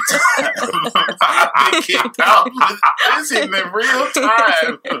every time. I've been kicked out. This is in real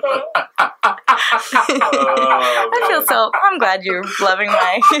time. I feel so. I'm glad you're loving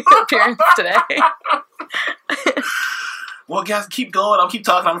my appearance today. Well, guys, keep going. I'll keep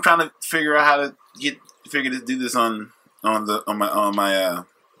talking. I'm trying to figure out how to do this on my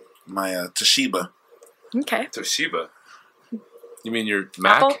Toshiba. Okay. Toshiba. You mean your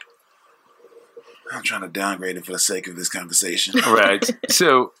Mac? Apple? I'm trying to downgrade it for the sake of this conversation. Right.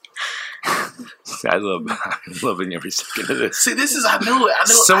 So I'm loving every second of this. See, I knew it.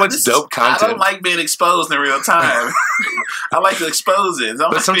 So much dope content. I don't like being exposed in real time. I like to expose it.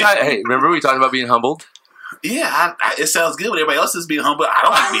 But sometimes, hey, remember we talked about being humbled? Yeah, it sounds good when everybody else is being humble. I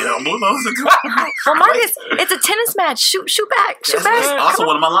don't like being humble. Well, Marcus, it's a tennis match. Shoot back. That's also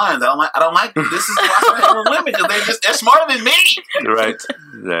one of my lines. I don't like this. Is why I hang with women, because they're smarter than me. Right.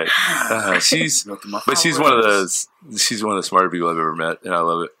 She's one of the smarter people I've ever met, and I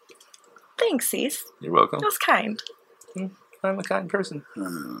love it. Thanks, Cease. You're welcome. That's kind. I'm a kind person.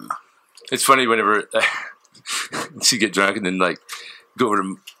 It's funny whenever she get drunk and then like go over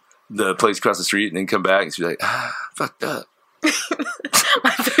to the place across the street and then come back and she's like, fucked up.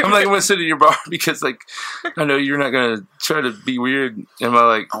 I'm like, I'm gonna sit at your bar because like I know you're not gonna try to be weird. And I'm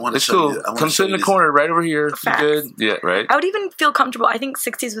like, it's cool. Come sit in the corner right over here. You good? Yeah, right. I would even feel comfortable. I think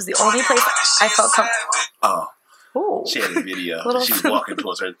 60s was the only place I felt comfortable. Oh, Ooh. She had a video. Little- She was walking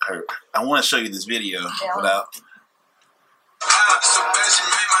towards her. I want to show you this video without.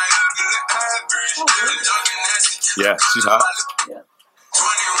 Yeah, she's hot.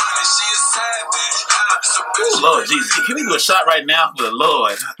 Ooh, Lord Jesus. Can we do a shot right now for the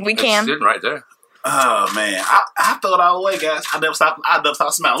Lord? We It's can. sitting right there. Oh, man. I throw it all away, guys. I never stop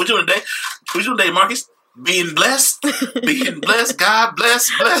smiling. What you doing today? What you doing today, Marcus? Being blessed. Being blessed. God bless.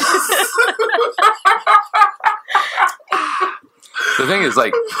 The thing is,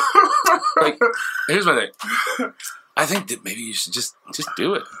 like, here's my thing. I think that maybe you should just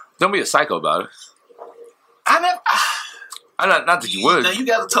do it. Don't be a psycho about it. Not that you would. No, you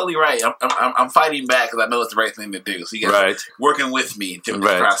guys are totally right. I'm fighting back because I know it's the right thing to do. So you guys are working with me through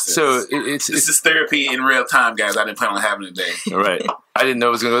this process. So this is therapy in real time, guys. I didn't plan on having it today. Right. I didn't know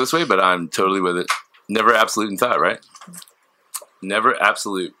it was going to go this way, but I'm totally with it. Never absolute in thought, right? Never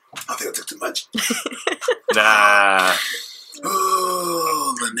absolute. I think I took too much. Nah.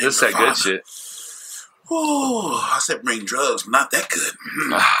 Ooh, This is that good shit. Ooh, I said bring drugs, but not that good.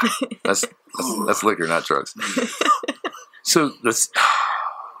 That's liquor, not drugs. So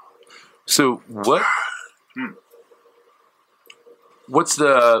what? What's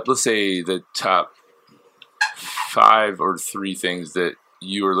let's say the top 5 or 3 things that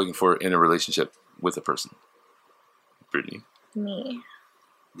you are looking for in a relationship with a person? Brittany. Me.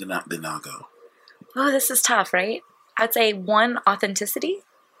 Then I'll go. Oh, this is tough, right? I'd say 1, authenticity.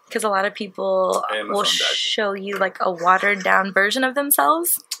 Because a lot of people will show you like a watered down version of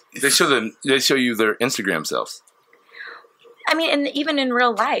themselves. They show you their Instagram selves. I mean, and even in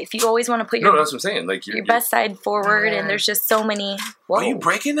real life, you always want to put that's what I'm saying. Like your best side forward, and there's just so many. Whoa. Are you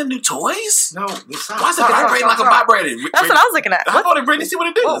breaking the new toys? No, why is it vibrating like a vibrator? That's what I was looking at. I thought it Brittany see what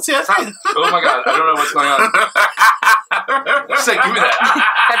it do. Oh my god, I don't know what's going on. Say, give me that.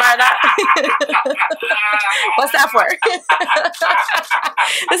 Can I borrow that? What's that for?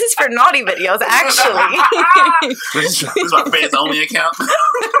 This is for naughty videos, actually. This is my fans only account.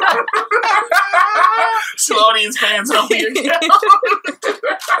 Still audience fans only account.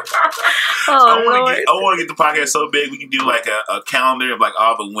 I want to get the podcast so big we can do like a calendar of like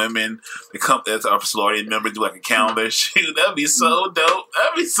all the women that come as our sorority members, do like a calendar. Shoot, that'd be so dope.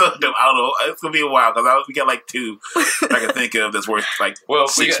 That'd be so dope. I don't know. It's gonna be a while because we got like 2 I can think of that's worth like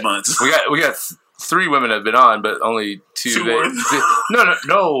 6 months. We got 3 women that have been on, but only 2.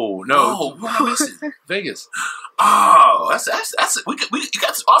 No. Vegas. Oh, that's we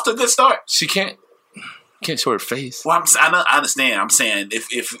got off to a good start. She can't show her face. Well, I understand. I'm saying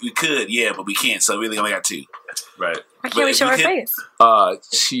if we could, yeah, but we can't. So we really only got 2. Right. Why can't we show her face?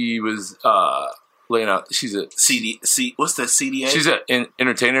 She was laying out. She's a what's the CDA? She's an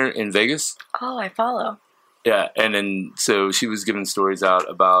entertainer in Vegas. Oh, I follow. Yeah, and then so she was giving stories out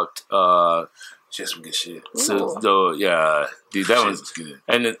about. She has some good shit. So yeah, dude, that one's good.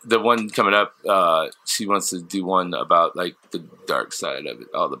 And the one coming up, she wants to do one about like the dark side of it,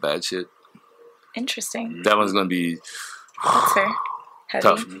 all the bad shit. Interesting. That one's gonna be that's fair. Heavy.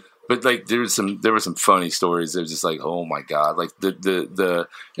 Tough. But like there were some funny stories. They're just like, oh my god, like the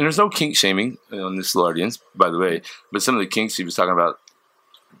and there's no kink shaming on this audience, by the way. But some of the kinks she was talking about,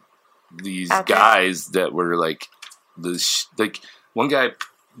 these guys that were like like one guy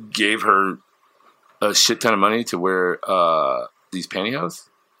gave her a shit ton of money to wear these pantyhose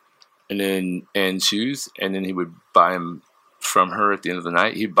and shoes, and then he would buy them from her at the end of the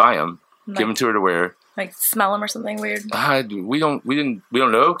night. He'd buy them, give them to her to wear. Like smell them or something weird. We don't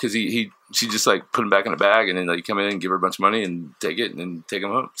know because she just like put them back in a bag and then like come in and give her a bunch of money and take it and then take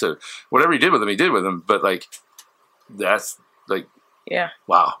them home. So whatever he did with them. But like that's like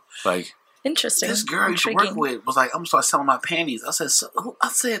wow, like. Interesting. This girl you should work with was like, I'm gonna start selling my panties. I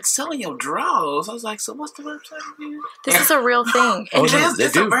said, selling your drawers. I was like, so what's the website again? This is a real thing.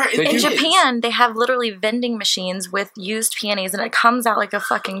 In Japan, they have literally vending machines with used panties, and it comes out like a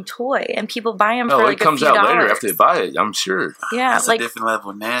fucking toy, and people buy them for like a few dollars. It comes out later after they buy it, I'm sure. Yeah, that's like a different level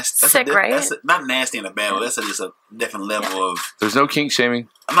of nasty. Sick, right? That's not nasty in a bad way. That's just a different level of. There's no kink shaming.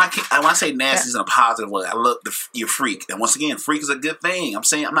 When I say nasty is in a positive way, I look you're freak, and once again, freak is a good thing. I'm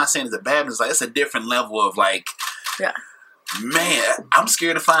not saying it's a bad thing. It's like it's a different level of like, man, I'm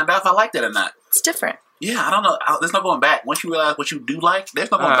scared to find out if I like that or not. It's different. Yeah, I don't know. There's no going back. Once you realize what you do like, there's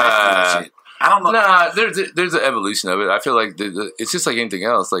no going back to that shit. I don't know. Nah, there's an evolution of it. I feel like it's just like anything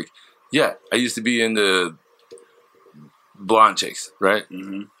else. Like, yeah, I used to be into blonde chicks, right?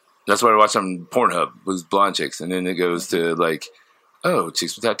 Mm-hmm. That's what I watched on Pornhub was blonde chicks, and then it goes to like, oh,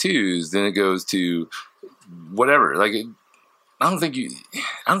 chicks with tattoos. Then it goes to whatever. Like, I don't think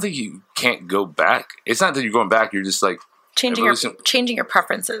you can't go back. It's not that you're going back. You're just like changing your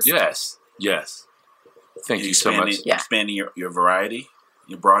preferences. Yes. Thank you so much. Yeah. Expanding your variety.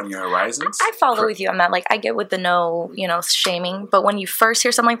 You broaden your horizons. I follow with you on that. Like, I get with the no, shaming. But when you first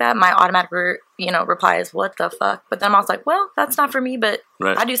hear something like that, my automatic, reply is, what the fuck? But then I'm also like, well, that's not for me. But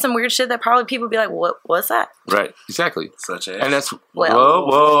I do some weird shit that probably people be like, what's that? Right. Exactly. Such as? And that's,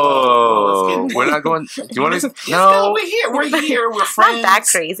 whoa. We're not going, do you want to? No. We're here. We're friends. Not that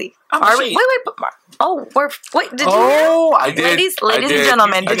crazy. Are we? Wait. Oh, did you hear? I did. Ladies and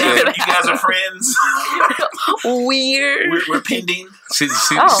gentlemen. You guys are friends. Weird. We're pending. She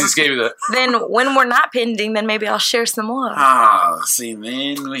just gave me that. Then when we're not pending, then maybe I'll share some more. See,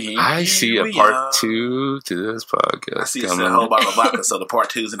 then I see a part 2 to this podcast. I see a whole bottle of vodka, so the part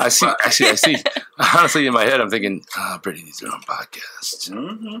 2's in the I see. Honestly, in my head, I'm thinking, Brittany needs her own podcast.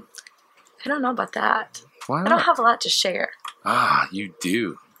 Mm-hmm. I don't know about that. Why not? I don't have a lot to share. You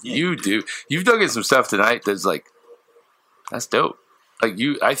do. Yeah. You do. You've dug in some stuff tonight that's like, that's dope. Like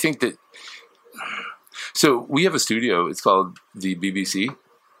I think that. So we have a studio. It's called the BBC.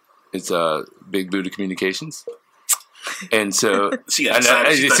 It's Big Buddha Communications. And so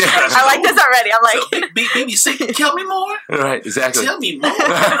I like this already. I'm like, so, BBC, tell me more. Right, exactly. Tell me more.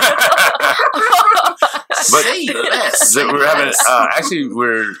 But say less. We're having actually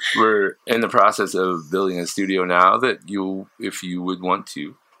we're in the process of building a studio now that if you would want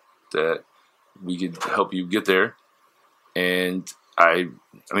to, that we could help you get there. And I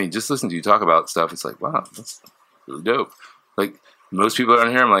mean, just listen to you talk about stuff. It's like, wow, that's really dope. Like most people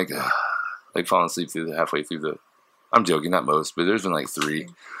around here, I'm like falling asleep halfway through the. I'm joking, not most, but there's been like 3.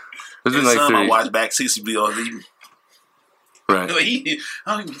 There's been like 3. I watch back CCB. Right. You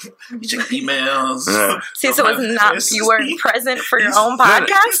check emails. Right. See, so it's not you weren't present for your own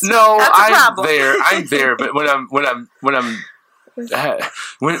podcast. No, that's a problem. I'm there. But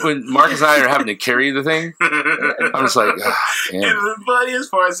when Marcus and I are having to carry the thing, I'm just like, damn. And the funniest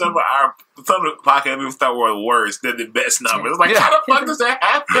part, some of the podcasts we thought were worse than the best numbers. Like, how the fuck does that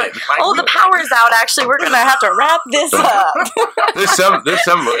happen? Like, the power's out. Actually, we're gonna have to wrap this up. There's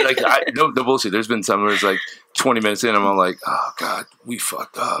some like no bullshit. There's been some where it's like 20 minutes in, I'm like, oh god, we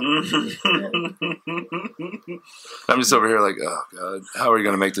fucked up. I'm just over here like, oh god, how are we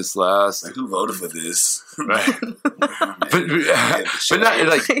gonna make this last? Like, who voted for this? Right. but not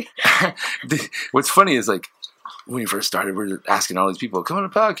like. What's funny is like when we first started, we were asking all these people, come on the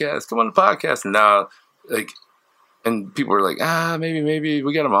podcast, and now and people were like, maybe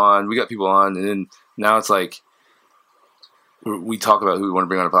we got them on, we got people on, and then now it's like we talk about who we want to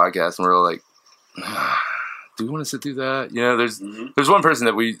bring on a podcast, and we're all like, do we want to sit through that? There's one person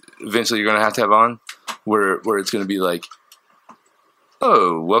that we eventually are going to have on where it's going to be like,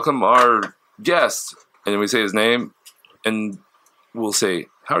 oh, welcome our guest, and then we say his name, and we'll say,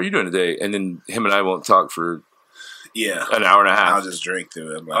 how are you doing today? And then him and I won't talk for an hour and a half. I'll just drink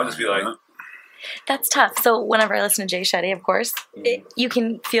through it. I'll just be like, that's tough. So whenever I listen to Jay Shetty, of course, you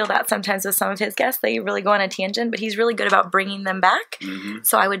can feel that sometimes with some of his guests. They really go on a tangent, but he's really good about bringing them back. Mm-hmm.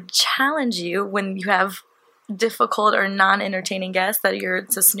 So I would challenge you when you have difficult or non-entertaining guests that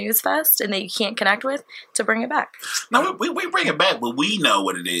it's a snooze fest and that you can't connect with, to bring it back. No, we bring it back, but we know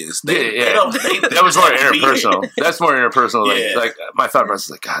what it is. That was more interpersonal. That's more interpersonal. Like my thought process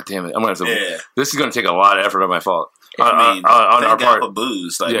is like, God damn it, I'm gonna have to. This is gonna take a lot of effort on my fault. On our part. For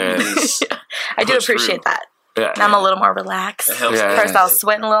booze. Like, I do appreciate that. Yeah, and I'm a little more relaxed. First, I was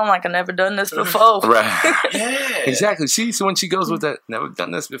sweating a little. I'm like, I've never done this before. Right. Exactly. See, so when she goes with that, never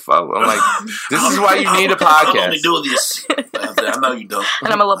done this before, I'm like, this is why you need a podcast. I'm only doing this. I know you don't.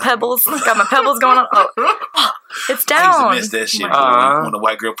 And I'm a little pebbles. Got my pebbles going on. Oh, it's down. I used to miss that shit. When the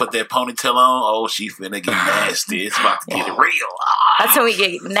white girl put that ponytail on, oh, she finna get nasty. It's about to get real. That's when we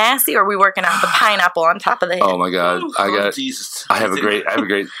get nasty, or we working out the pineapple on top of the head. Oh my god! Jesus. I have a great.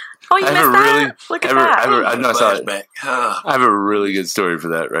 Oh, you missed that? Look at that. I have a really good story for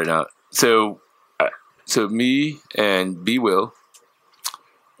that right now. So me and B Will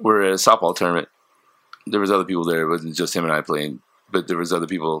were at a softball tournament. There was other people there. It wasn't just him and I playing, but there was other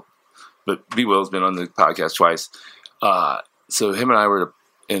people. But B Will's been on the podcast twice. So him and I were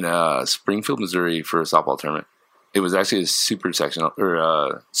in Springfield, Missouri for a softball tournament. It was actually a super sectional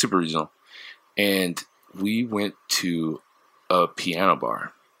or super regional, and we went to a piano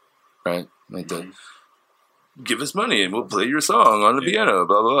bar. Right? Like give us money and we'll play your song on the piano,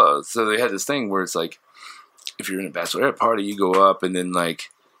 blah, blah, blah. So they had this thing where it's like, if you're in a bachelorette party, you go up and then like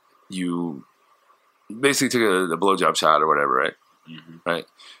you basically took a blowjob shot or whatever, right? Mm-hmm. Right?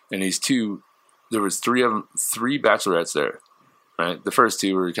 And there was three bachelorettes there, right? The first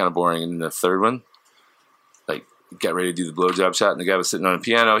 2 were kind of boring, and then the third one, like, got ready to do the blowjob shot, and the guy was sitting on a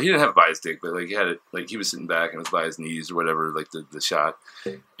piano. He didn't have it by his dick, but like he had it, like he was sitting back and it was by his knees or whatever, like the shot.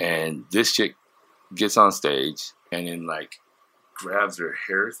 And this chick gets on stage and then like grabs her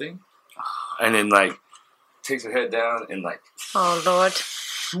hair thing and then like takes her head down and like, oh Lord,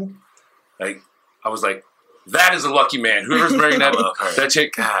 like I was like, that is a lucky man. Whoever's wearing that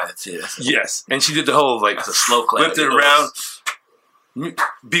chick, God, that's it. yes. And she did the whole like That's a slow clap. whipped it around.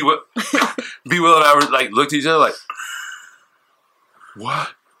 B Will and I were like looked at each other like, what?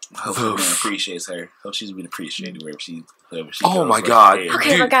 Hope she appreciates her. Hope she's been appreciated wherever she Oh goes my right God. there.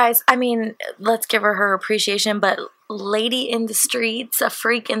 okay, Dude. but guys, I mean, let's give her appreciation. But lady in the streets, a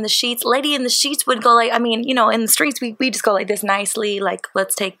freak in the sheets. Lady in the sheets would go like, I mean, you know, in the streets we just go like this nicely, like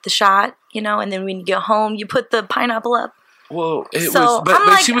let's take the shot, you know, and then when you get home, you put the pineapple up. Well, it So, was, but I'm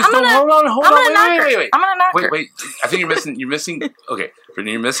like, she was I'm no. gonna- Hold on, I'm gonna knock her. wait. I'm gonna knock her. Wait. I think you're missing. Okay,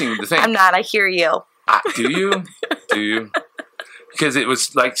 Brittany, you're missing the thing. I'm not. I hear you. Do you? Because it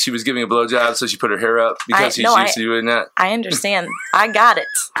was like she was giving a blowjob, so she put her hair up because she's used to doing that. I understand. I got it.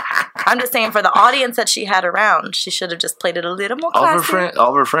 I'm just saying for the audience that she had around, she should have just played it a little more All classy.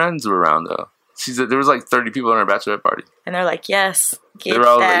 of her friends were around though. There was like 30 people in her bachelorette party. And they're like, yes, get They were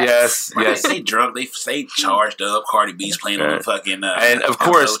all that. yes. They drunk. They charged up. Cardi B's playing on the fucking. And of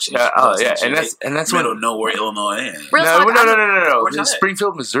course, and that's middle when of nowhere, Illinois. Real no. Where's that at?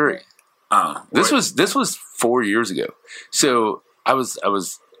 Springfield, Missouri. This was 4 years ago. So I was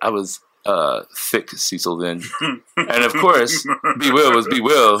thick Cecil then, and of course B Will was B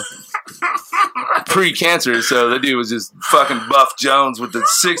Will pre-cancer. So the dude was just fucking Buff Jones with the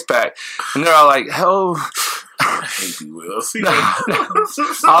 6-pack, and they're all like, "Oh." I hate B Will.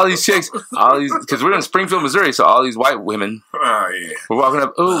 All these chicks, because we're in Springfield, Missouri, so all these white women Oh yeah. were walking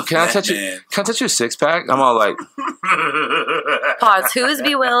up. Oh, can I that touch it? man. Can I touch your 6-pack? I'm all like, Pause. Who is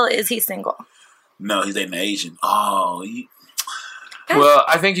B Will? Is he single? No, he's dating an Asian. Oh, well,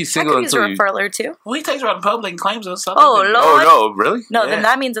 I think he's I single could use a until you. referrer too. well, he takes her out in public and claims her. So Oh, Lord. Lord. Oh no, really? No, Yeah. then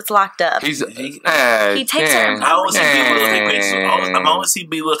that means it's locked up. He's He takes her in I always see B Will take pictures. Yeah. I always see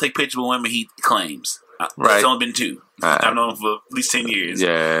B Will take pictures with women he claims. Right. It's only been 2. Right. I've known him for at least 10 years.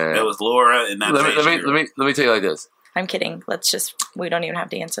 Yeah. That was Laura and not Let me tell you like this. I'm kidding. We don't even have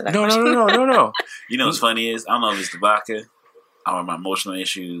to answer that No. You know what's funny is, I don't know if it's the vodka or my emotional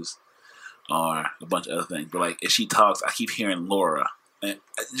issues or a bunch of other things, but like if she talks, I keep hearing Laura. And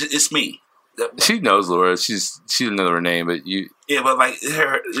it's me. She knows Laura. She didn't know her name, but you. Yeah, but like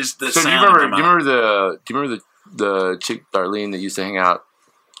her, just the So sound. do you remember the chick Darlene that used to hang out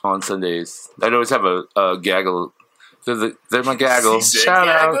on Sundays? I'd always have a gaggle. They're my gaggle. She said Shout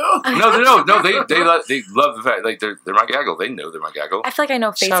gaggle? out. No. They love the fact like they're my gaggle. They know they're my gaggle. I feel like I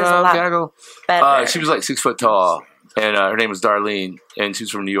know faces Shout a out lot gaggle. better. She was like 6 foot tall, and her name was Darlene, and she was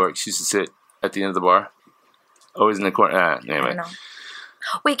from New York. She used to sit at the end of the bar, always in the corner. I Anyway, don't know.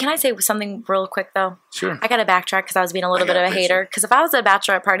 Wait, can I say something real quick though? sure. I gotta backtrack because I was being a little I bit got of a a hater. Because if I was at a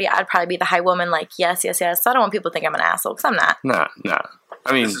bachelorette party, I'd probably be the high woman, like yes. So I don't want people to think I'm an asshole because I'm not. Nah.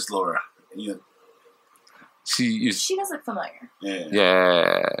 I mean, This is Laura. she does look familiar.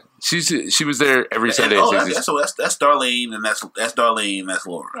 Yeah. she was there every Sunday. That's Darlene, and that's Darlene. That's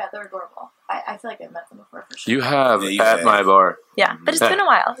Laura. Yeah, they're adorable. I feel like I've met them before for sure. You have Yeah, you at have. my bar. Yeah, but it's been a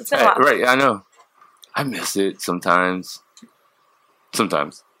while. It's been a while. Right, I know. I miss it sometimes.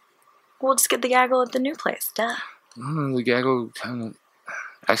 We'll just get the gaggle at the new place. Duh. The gaggle kind of.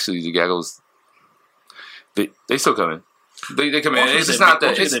 Actually, the gaggles. They still come in. They come in. It's just not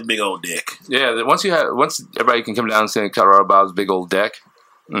that. It's a big old dick. Yeah, once everybody can come down and stand Colorado Bob's big old deck.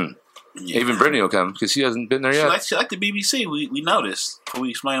 Yeah. Even Brittany will come because she hasn't been there yet. She liked the BBC. We noticed. Before we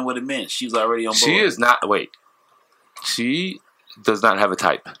explained what it meant, she's already on board. She is not. Wait, she does not have a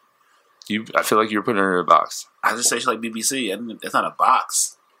type. I feel like you're putting her in a box. I just say she like BBC. It's not a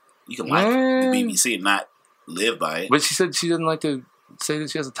box. You can like the BBC and not live by it. But she said she doesn't like to say that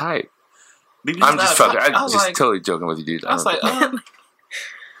she has a type. BBC's I'm just fucking. I'm just like, totally joking with you, dude. I was like,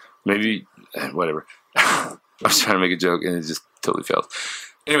 Maybe whatever. I was trying to make a joke and it just totally failed.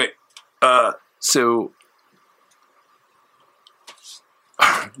 Anyway, so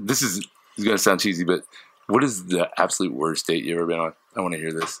this is going to sound cheesy, but what is the absolute worst date you've ever been on? I want to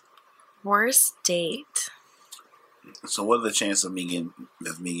hear this. Worst date. so what are the chances of me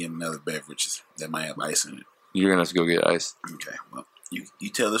getting another beverage that might have ice in it? You're gonna have to go get ice. Okay, well, you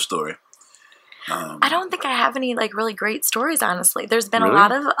tell the story. I don't think I have any like really great stories. Honestly, there's been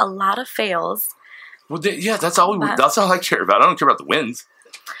Really? a lot of fails. Well, yeah, that's all. That's all I care about. I don't care about the wins.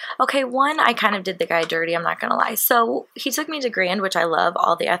 Okay, one, I kind of did the guy dirty, I'm not going to lie. So he took me to Grand, which I love,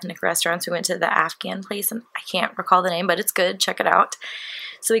 all the ethnic restaurants. We went to the Afghan place, and I can't recall the name, but it's good. Check it out.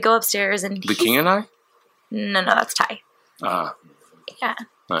 So we go upstairs, and The King and I. No, that's Thai. Yeah.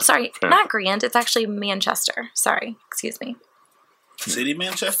 Right. Sorry, Fair. not Grand. It's actually Manchester. Sorry, excuse me. City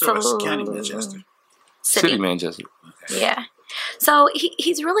Manchester or County Manchester? City. Manchester. Yeah. So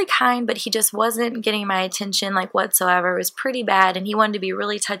he's really kind, but he just wasn't getting my attention like whatsoever. It was pretty bad, and he wanted to be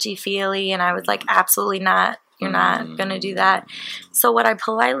really touchy-feely, and I was like, absolutely not. You're not going to do that. So what I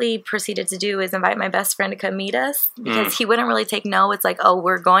politely proceeded to do is invite my best friend to come meet us because he wouldn't really take no. It's like, oh,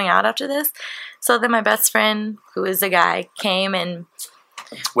 we're going out after this. So then my best friend, who is a guy, came and...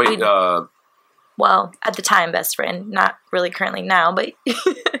 Wait, well, at the time, best friend. Not really currently now, but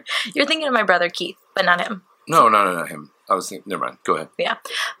you're thinking of my brother Keith, but not him. No, not him. I was thinking, never mind. Go ahead. Yeah.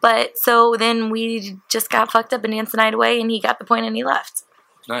 But so then we just got fucked up and danced the night away, and he got the point and he left.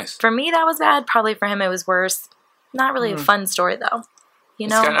 Nice. For me, that was bad. Probably for him, it was worse. Not really a fun story, though. You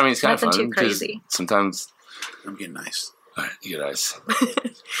know? It's kind of fun. Nothing too crazy. Sometimes... I'm getting nice. All right, you get nice.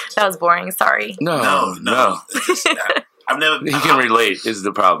 That was boring. Sorry. No. I've never... He can relate is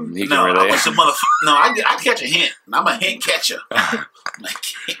the problem. He can relate. I catch a hint. I'm a hint catcher. I'm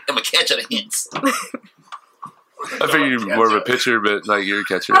a catcher of hints. I figured you're more of a pitcher, but like you're a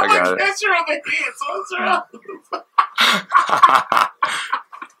catcher. I got it. I'm a catcher of the hints. What's wrong?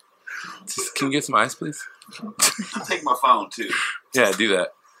 Can you get some ice, please? I'll take my phone, too. Yeah, do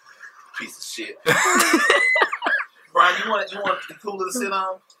that. Piece of shit. Brian, you want the cooler to sit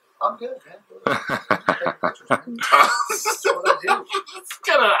on? I'm good, man. What I do? It's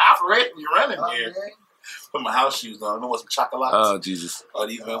kind of operation you're running here. Put my house shoes on. I want some chocolate. Oh, Jesus. Oh,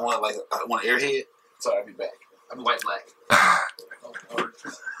 do you even want I want an airhead? Sorry, I'll be back. I'll be white black.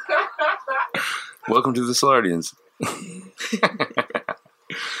 Welcome to the Solardians.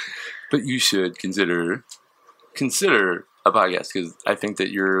 But you should consider a podcast because I think that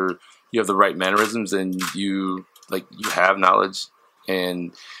you have the right mannerisms and you have knowledge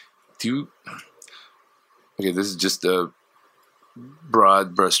and okay, this is just a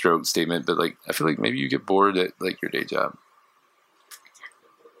broad brushstroke statement, but like I feel like maybe you get bored at like your day job.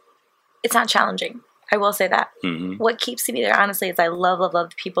 It's not challenging. I will say that. Mm-hmm. What keeps me there, honestly, is I love the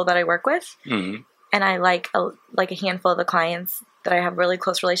people that I work with. Mm-hmm. And I like a handful of the clients that I have really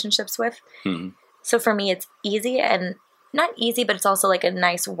close relationships with. Mm-hmm. So for me, it's easy and not easy, but it's also like a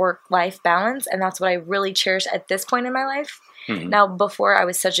nice work-life balance. And that's what I really cherish at this point in my life. Mm-hmm. Now, before I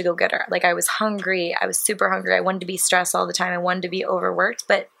was such a go-getter. Like I was hungry. I was super hungry. I wanted to be stressed all the time. I wanted to be overworked.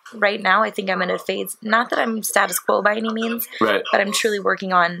 But right now, I think I'm in a phase, not that I'm status quo by any means, right. But I'm truly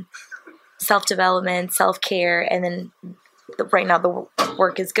working on self-development, self-care, and then right now the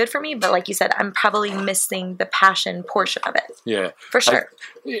work is good for me, but like you said, I'm probably missing the passion portion of it. Yeah, for sure.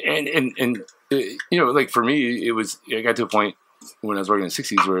 And you know, like for me, I got to a point when I was working in the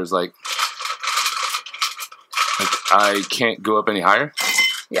 60s where it was like I can't go up any higher.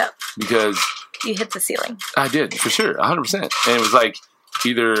 Yeah, because you hit the ceiling. I did for sure, 100%. And it was like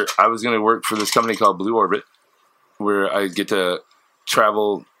either I was going to work for this company called Blue Orbit, where I get to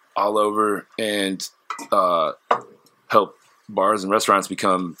travel all over and help bars and restaurants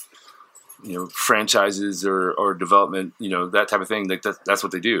become, you know, franchises or development, you know, that type of thing. Like that's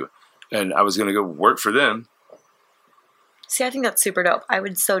what they do. And I was going to go work for them. See, I think that's super dope. I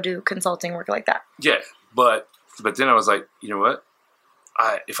would so do consulting work like that. Yeah, but then I was like, you know what?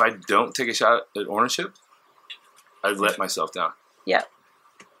 If I don't take a shot at ownership, I'd let myself down. Yeah.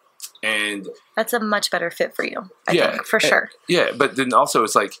 And that's a much better fit for you, I think, for sure. Yeah, but then also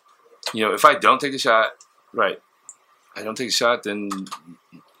it's like, you know, if I don't take the shot, right, I don't take a shot, then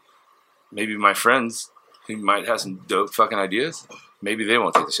maybe my friends who might have some dope fucking ideas, maybe they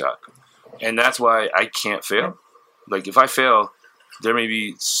won't take the shot. And that's why I can't fail. Like, if I fail, there may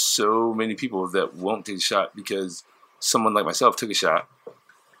be so many people that won't take a shot because someone like myself took a shot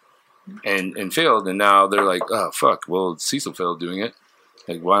and failed, and now they're like, oh, fuck, well, Cecil failed doing it.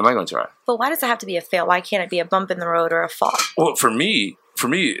 Like, why am I going to try? But why does it have to be a fail? Why can't it be a bump in the road or a fall? Well, for me,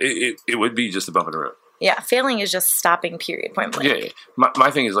 it would be just a bump in the road. Yeah, failing is just stopping, period, point blank. Yeah. My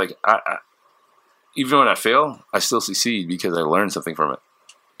thing is, like, I even when I fail, I still succeed because I learned something from it.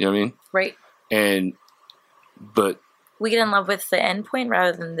 You know what I mean? Right. But we get in love with the end point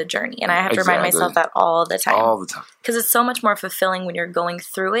rather than the journey. And I have to remind myself that all the time. All the time. Because it's so much more fulfilling when you're going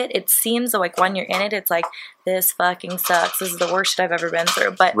through it. It seems like when you're in it, it's like, this fucking sucks. This is the worst shit I've ever been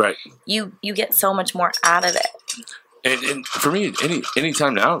through. But you get so much more out of it. And for me, any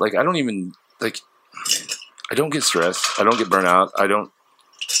time now, like, I don't even, like, I don't get stressed. I don't get burnt out. I don't,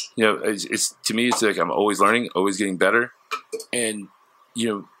 you know, it's to me, it's like I'm always learning, always getting better. And, you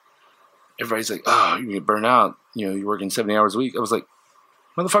know, everybody's like, oh, you're going to get burnt out. You know, you're working 70 hours a week. I was like,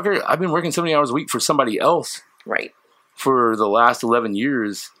 motherfucker, I've been working 70 hours a week for somebody else. Right. For the last 11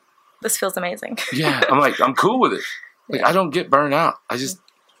 years. This feels amazing. Yeah. I'm like, I'm cool with it. Like, I don't get burnt out. It's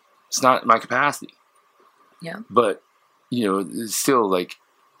not my capacity. Yeah. But, you know, it's still like,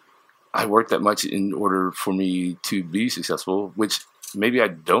 I work that much in order for me to be successful, which maybe I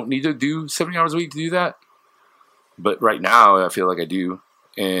don't need to do 70 hours a week to do that. But right now I feel like I do.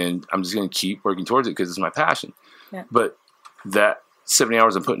 And I'm just going to keep working towards it because it's my passion. Yeah. But that 70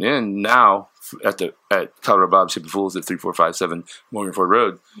 hours I'm putting in now at Colorado Bob's Shipping Fools at 3457 Morgan Ford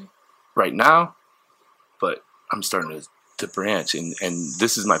Road right now, but I'm starting to branch and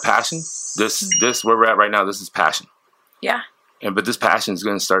this is my passion. This where we're at right now, this is passion. Yeah. But this passion is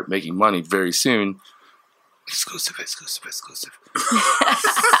going to start making money very soon. Exclusive.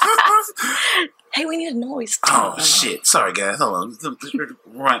 Hey, we need a noise. Oh, shit. Sorry, guys. Hold on.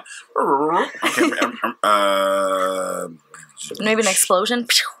 Right. Maybe an explosion.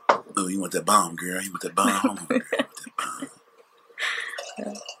 Oh, you want that bomb, girl. You want that bomb. Hold on, girl. You want that bomb.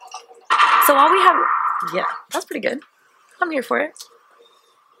 Yeah. So while we have... Yeah, that's pretty good. I'm here for it.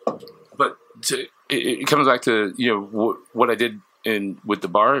 But it comes back to, what I did with the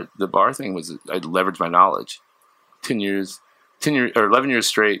bar thing was I leveraged my knowledge. 11 years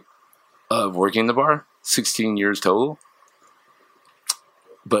straight of working in the bar, 16 years total.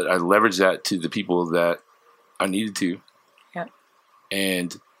 But I leveraged that to the people that I needed to. Yeah.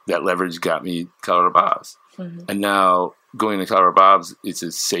 And that leverage got me Colorado Bob's. Mm-hmm. And now going to Colorado Bob's, it's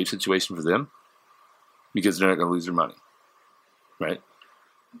a safe situation for them because they're not going to lose their money. Right?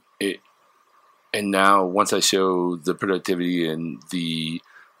 And now once I show the productivity and the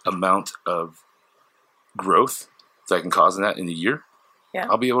amount of growth that I can cause in that in a year,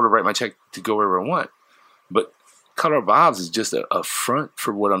 I'll be able to write my check to go wherever I want. But Colorado Bob's is just a front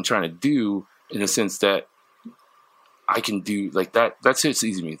for what I'm trying to do in the sense that I can do like that. That's it's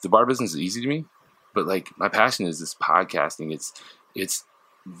easy to me. The bar business is easy to me, but like my passion is this podcasting. It's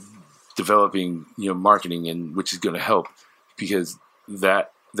developing, marketing, and which is going to help because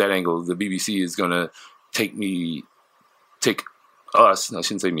that angle, the BBC is going to take us. I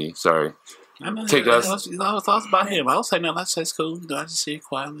shouldn't say me. Sorry. Take us. I was about him. I was saying that. That's cool. I just say it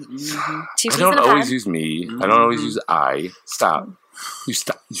quietly. Mm-hmm. I don't always use me. Mm-hmm. I don't always use I. Stop. You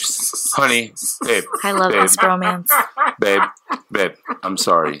stop. Honey. Babe. I love this bromance. Babe. I'm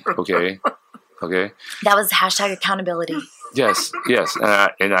sorry. Okay. That was hashtag accountability. Yes.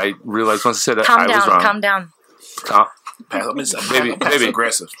 And I realized once I said that I was wrong. Calm down. Baby,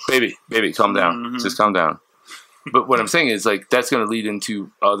 aggressive. Baby, calm down. Mm-hmm. Just calm down. But what I'm saying is, like, that's going to lead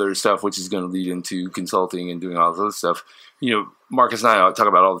into other stuff, which is going to lead into consulting and doing all this other stuff. Marcus and I talk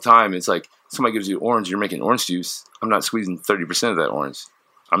about all the time. It's like somebody gives you orange, you're making orange juice. I'm not squeezing 30% of that orange.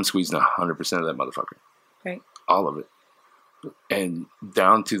 I'm squeezing 100% of that motherfucker. Right. All of it. And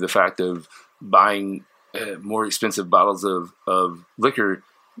down to the fact of buying more expensive bottles of liquor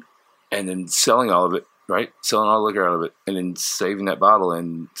and then selling all of it, right? Selling all the liquor out of it and then saving that bottle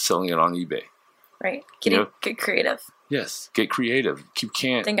and selling it on eBay. Right. Get creative. Yes. Get creative. You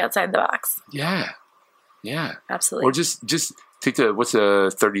can't think outside the box. Yeah. Absolutely. Or just take what's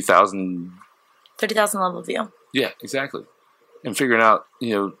a 30,000 level view. Yeah, exactly. And figuring out,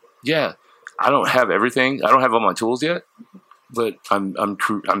 I don't have everything. I don't have all my tools yet, but I'm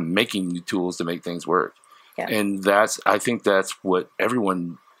making new tools to make things work. Yeah. And I think that's what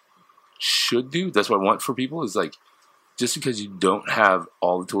everyone should do. That's what I want for people is like, just because you don't have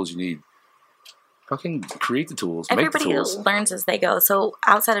all the tools you need, fucking create the tools. Everybody make the tools. Learns as they go. So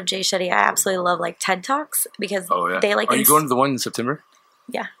outside of Jay Shetty, I absolutely love like TED Talks because they like. Are you going to the one in September?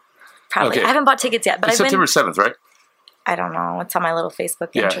 Yeah, probably. Okay. I haven't bought tickets yet, but it's September 7th, right? I don't know. It's on my little Facebook.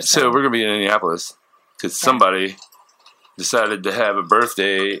 Yeah, so we're gonna be in Indianapolis because somebody decided to have a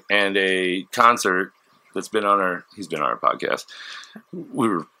birthday and a concert that's been on our. He's been on our podcast. We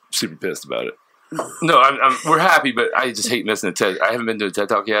were super pissed about it. No, we're happy, but I just hate missing a TED. I haven't been to a TED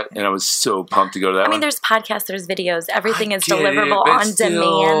Talk yet, and I was so pumped to go to that one. I mean, there's podcasts, there's videos. Everything is deliverable on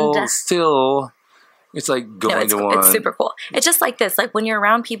demand. Still, it's like going to one. It's super cool. It's just like this. Like when you're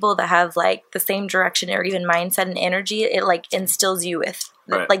around people that have like the same direction or even mindset and energy, it like instills you with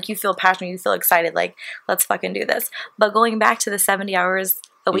like you feel passionate, you feel excited. Like let's fucking do this. But going back to the 70 hours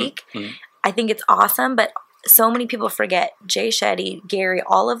a week, I think it's awesome, but so many people forget Jay Shetty, Gary,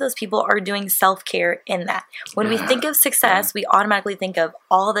 all of those people are doing self-care in that. When we think of success, we automatically think of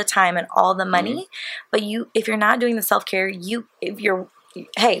all the time and all the money. But if you're not doing the self-care,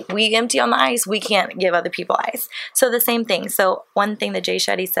 hey, we empty on the ice, we can't give other people ice. So the same thing. So one thing that Jay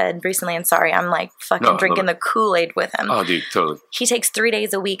Shetty said recently, and sorry, I'm like fucking drinking the Kool-Aid with him. Oh, dude, totally. He takes 3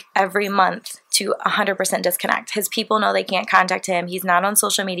 days a week every month to 100% disconnect. His people know they can't contact him. He's not on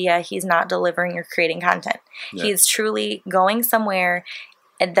social media. He's not delivering or creating content. Yeah. He's truly going somewhere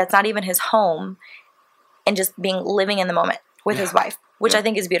and that's not even his home and just living in the moment with his wife. which I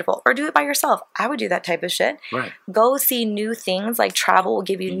think is beautiful. Or do it by yourself. I would do that type of shit. Right. Go see new things. Like travel will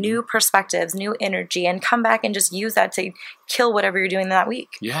give you new perspectives, new energy, and come back and just use that to kill whatever you're doing that week.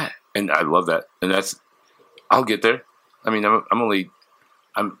 Yeah, and I love that. And I'll get there. I mean,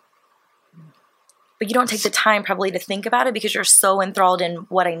 But you don't take the time probably to think about it because you're so enthralled in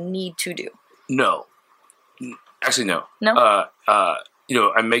what I need to do. No. Actually, no. No?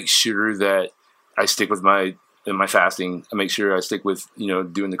 I make sure that I stick with my fasting. I make sure I stick with,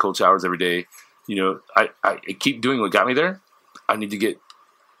 doing the cold showers every day. I keep doing what got me there. I need to get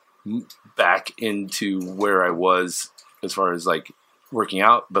back into where I was as far as like working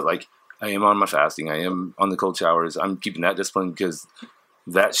out. But like I am on my fasting. I am on the cold showers. I'm keeping that discipline because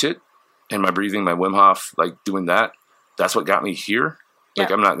that shit and my breathing, my Wim Hof, like doing that's what got me here.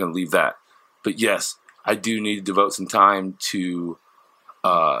 Like I'm not going to leave that. But yes, I do need to devote some time to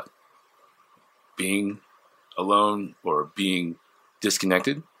being alone or being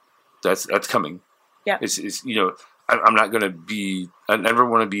disconnected. That's coming. Yeah. It's I'm not going to be, I never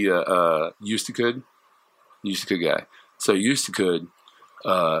want to be a used to could guy. So used to could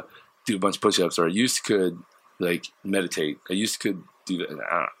do a bunch of push-ups, or I used to could like meditate. I used to could do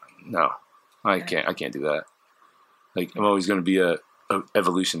that. No, I can't do that. Like I'm always going to be a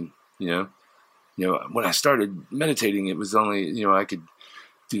evolution, when I started meditating, it was only, I could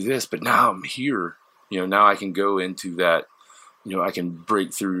do this, but now I'm here, now I can go into that, I can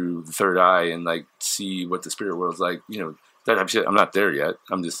break through the third eye and like see what the spirit world's like, that type of shit. I'm not there yet.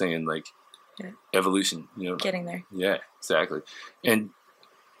 I'm just saying like evolution, getting there. Yeah, exactly. And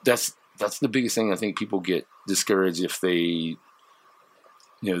that's the biggest thing. I think people get discouraged if they,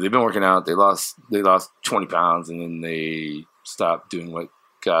 they've been working out, they lost 20 pounds and then they stop doing what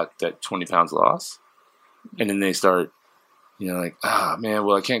got that 20 pounds loss. And then they start, like, man,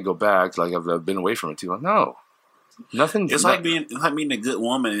 well, I can't go back. Like I've been away from it too long. No, nothing. It's like meeting a good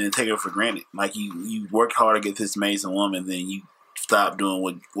woman and then take her for granted. Like you work hard to get this amazing woman, then you stop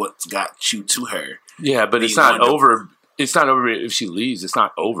doing what got you to her. Yeah, but it's not over. It's not over if she leaves. It's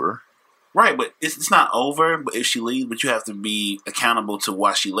not over. Right, but it's not over. But if she leaves, but you have to be accountable to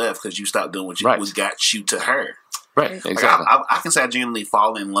why she left because you stopped doing what got you to her. Right, exactly. Like I can say I genuinely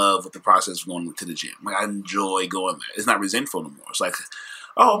fall in love with the process of going to the gym. Like I enjoy going there. It's not resentful anymore. It's like,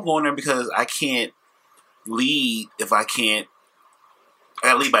 I'm going there because I can't lead if I can't. I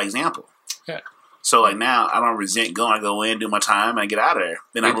gotta lead by example. Yeah. So like now I don't resent going. I go in, do my time, and I get out of there.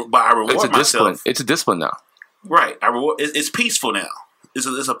 Then I reward myself. Discipline. It's a discipline now. Right. I reward. It's peaceful now. It's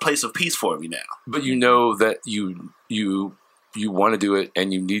a place of peace for me now. But you know that you want to do it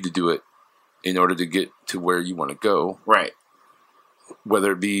and you need to do it in order to get to where you want to go. Right.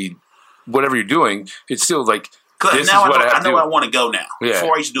 Whether it be whatever you're doing, it's still like, this now is what I know where I want to go now. Yeah.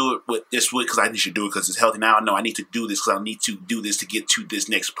 Before I used to do it with this because I need to do it because it's healthy. Now I know I need to do this because I need to do this to get to this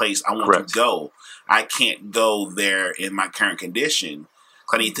next place I want to go. I can't go there in my current condition.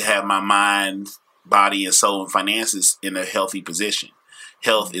 I need to have my mind, body, and soul and finances in a healthy position.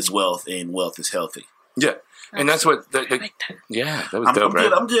 Health is wealth, and wealth is healthy. Yeah. And that's what. Yeah, that was dope,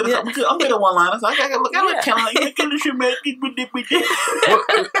 right? I'm good at one-liners. I look kind of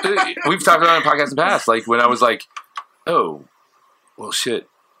we've talked about it on podcasts in the past. Like when I was like, oh, well, shit.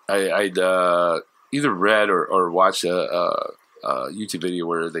 I'd either read or watched a YouTube video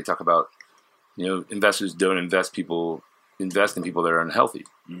where they talk about, investors don't invest in people that are unhealthy.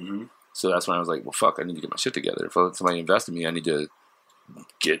 Mm-hmm. So that's when I was like, well, fuck, I need to get my shit together. If somebody invests in me, I need to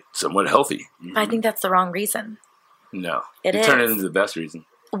get somewhat healthy. I think that's the wrong reason. No. You turn it into the best reason.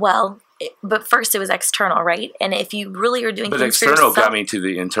 Well, but first it was external, right? And if you really are doing but things external for yourself, got me to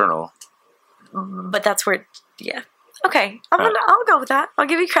the internal. But that's where, okay. I'll go with that. I'll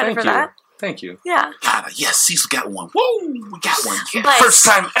give you credit for that. Thank you. Yeah. God, yes, Cecil got one. Woo! We got one. Yes. But first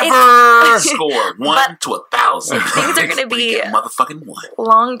time ever. Score 1 to 1,000. Things are going to be motherfucking one.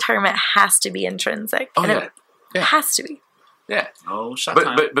 Long term. It has to be intrinsic. Oh, and it has to be. Yeah. Oh, shot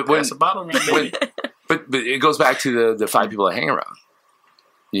time. But when, a bottle when but it goes back to the 5 people I hang around.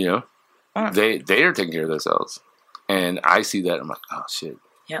 They are taking care of themselves, and I see that. I'm like, oh shit.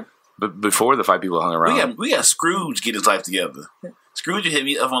 Yeah. But before the 5 people hung around, we got Scrooge get his life together. Scrooge hit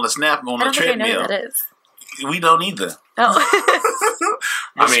me up on the snap on the treadmill. I don't think I know who that is. We don't either. Oh.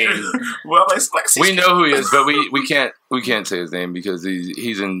 I mean, well, we know who he is, but we can't say his name because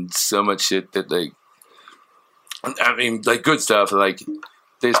he's in so much shit that like. I mean, like good stuff. Like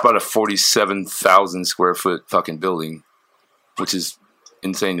they just bought a 47,000 square foot fucking building, which is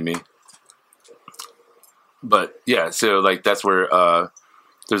insane to me. But yeah, so like that's where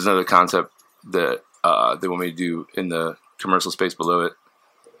there's another concept that they want me to do in the commercial space below it.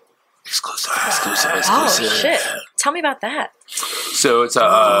 Exclusive. Oh shit! Tell me about that. So it's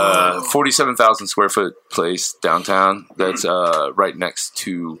a 47,000 square foot place downtown that's right next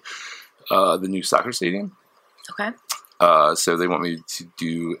to the new soccer stadium. Okay. So they want me to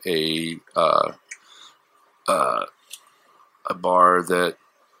do a bar that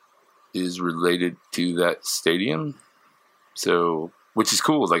is related to that stadium. So, which is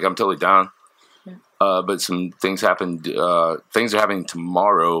cool. Like, I'm totally down. Yeah. But some things happened. Things are happening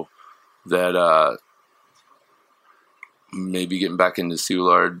tomorrow that maybe getting back into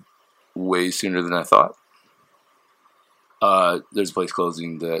Soulard way sooner than I thought. There's a place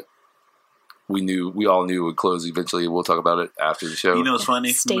closing that we all knew would close eventually. We'll talk about it after the show. You know what's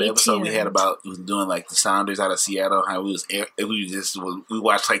funny? Stay the episode tuned. we had about doing like the Sounders out of Seattle, how we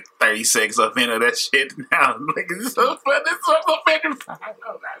watched like 30 seconds of that shit. Now like it's so fun. It's so fun.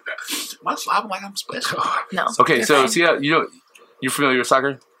 I'm like I'm special. No. Okay, so you're familiar with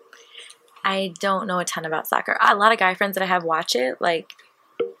soccer? I don't know a ton about soccer. A lot of guy friends that I have watch it, like,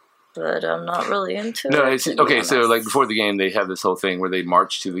 but I'm not really into it. No, it's okay. So like before the game, they have this whole thing where they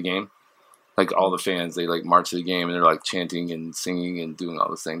march to the game. Like all the fans, they like march to the game and they're like chanting and singing and doing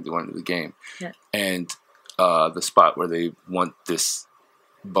all this thing going to the game. Yeah. And the spot where they want this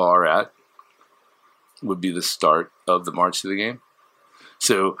bar at would be the start of the march to the game.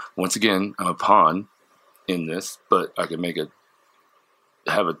 So once again, I'm a pawn in this, but I could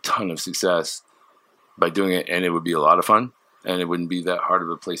have a ton of success by doing it, and it would be a lot of fun, and it wouldn't be that hard of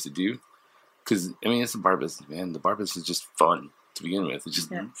a place to do. Because I mean, it's the bar business, man. The bar business is just fun to begin with. It's just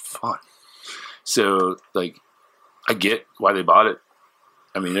fun. So, like, I get why they bought it.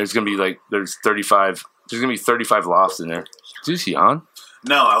 I mean, there's going to be 35 lofts in there. Is he on?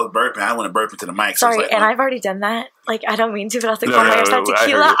 No, I was burping. I want to burp into the mic. Sorry, so and I've already done that. Like, I don't mean to, but I was like, Mahesh had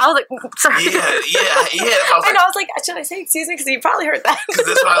tequila. I was like, sorry. Yeah. I know. I was like, should I say excuse me? Because you probably heard that. Because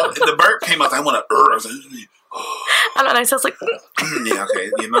that's why the burp came out. I want to. I was like, I don't know. So I was like, yeah,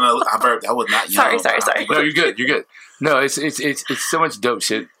 okay. No, I burped. I was not young. Sorry. No, you're good. You're good. No, it's so much dope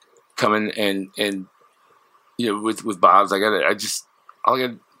shit coming, and you know, with Bob's,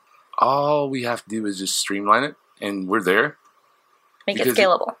 all we have to do is just streamline it, and we're there. Make it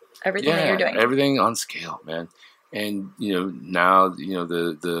scalable. Everything that you're doing. Everything on scale, man. And you know, now you know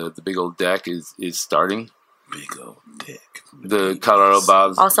the big old deck is starting. Big old deck. The Colorado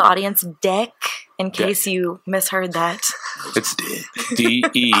Bob's. Also, audience, deck. In case you misheard that. It's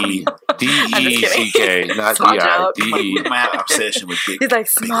DECK, not Small DI. My obsession with big. He's like,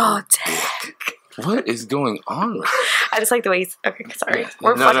 small deck. What is going on? I just like the way he's. Okay, sorry.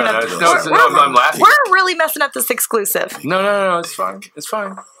 We're No, fucking up. I'm laughing. We're really messing up this exclusive. No, it's fine. It's fine.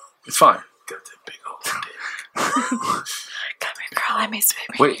 Got that big old dick. Come here, girl. I may swim.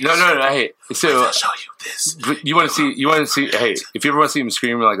 Wait, no. Hey, so I'll show you this. you want to see? Hey, if you ever want to see him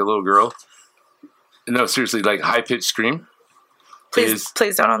scream like a little girl, no, seriously, like high pitched scream. Please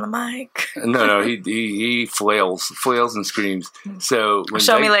don't on the mic. No, he flails and screams. So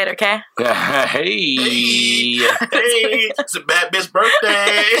Show me later, okay? Hey, it's a bad bitch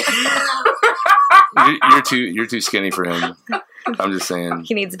birthday. you're too skinny for him. I'm just saying.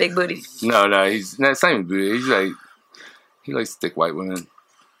 He needs a big booty. No, it's not even booty. He likes thick white women.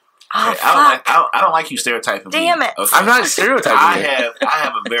 Oh, I don't like you stereotyping. Damn me. it! Okay. I'm not stereotyping. I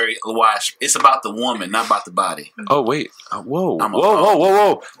have a very watch. It's about the woman, not about the body. Oh wait!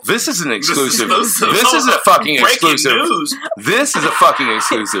 Whoa! This is an exclusive. This is a fucking exclusive. News. This is a fucking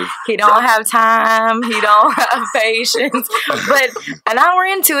exclusive. He don't have time. He don't have patience. But an hour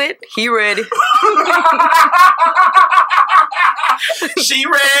into it, he ready. She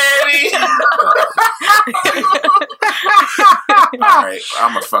ready. All right,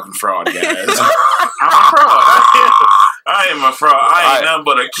 I'm a fucking fraud, guys. I'm a fraud. I am a fraud. I ain't nothing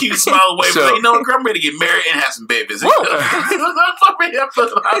but a cute smile away from you know what, girl, I'm ready to get married and have some babies. Sierra?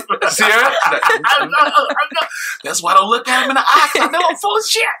 That's why I don't look at him in the eye. I know I'm full of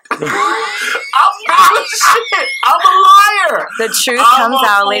shit. I'm full of shit. I'm a liar. The truth comes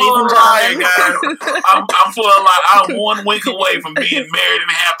out, ladies and gentlemen. I'm full of lie. I'm one wink away from being married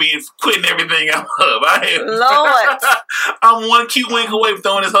and happy and quitting everything I love. Lord. I'm one cute wink away from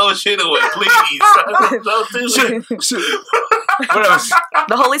throwing this whole shit away. Please. Don't do it. What else?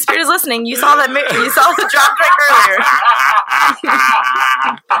 The Holy Spirit is listening. You saw the drop drink earlier.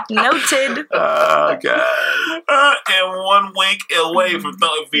 Noted. Oh god. And one wink away from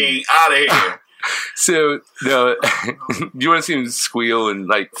being out of here. So no, you want to see him squeal and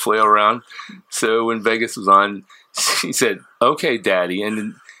like flail around? So when Vegas was on, he said, "Okay, Daddy," and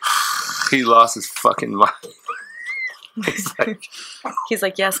then he lost his fucking mind. He's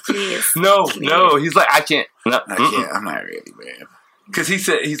like, yes, please. No. He's like, I can't. No, I can't. I'm not ready, man. Because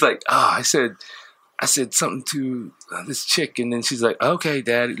he's like, I said, I said something to this chick, and then she's like, okay,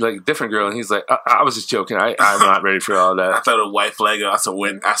 Dad, like different girl. And he's like, I was just joking. I'm not ready for all that. I thought a white flag. I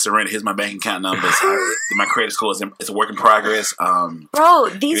surrendered. Here's my bank account numbers. My credit score it's a work in progress. Bro,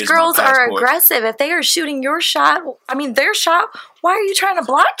 these girls are aggressive. If they are shooting your shot, their shot, why are you trying to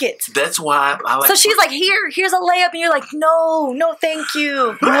block it? That's why I like. So she's like, here's a layup, and you're like, no, thank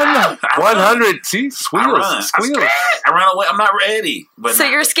you. 100. See, squeals. I run away. I'm not ready. But so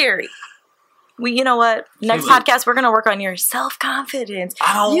you're scary. Well, you know what? Next podcast, we're going to work on your self-confidence.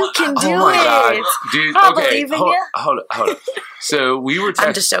 You can do it. God. Dude, I believe in you. Hold up. So we were texting.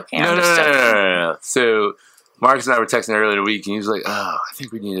 I'm just joking. No. So Marcus and I were texting earlier in the week, and he was like, I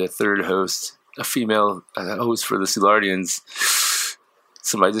think we need a third host, a female host for the Soulardians.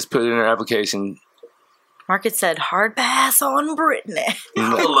 Somebody just put it in her application. Marcus said, hard pass on Brittany.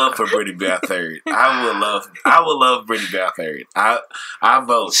 I would love for Brittany to be our third. I would love Brittany to be our third. I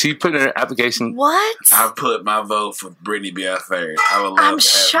vote. She put in her application. What? I put my vote for Brittany to be our third. I would love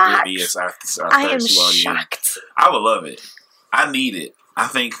to have Brittany as our third. I am shocked. I would love it. I need it. I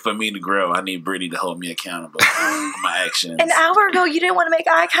think for me to grow, I need Brittany to hold me accountable for my actions. An hour ago, you didn't want to make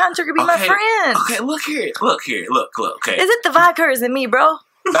eye contact or be my friend. Okay, look here. Okay. Is it the vodka or is it me, bro?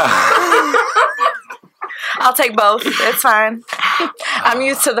 I'll take both. It's fine. I'm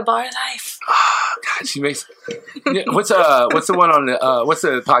used to the bar life. God, she makes. Yeah, what's the one on the what's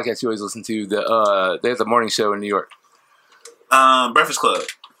the podcast you always listen to? They have the morning show in New York. Breakfast Club.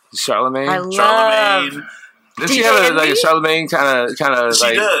 Charlemagne. Charlemagne. Does she have a Charlemagne kind of? She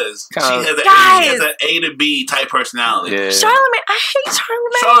does. She has an A to B type personality. Yeah. Charlemagne. I hate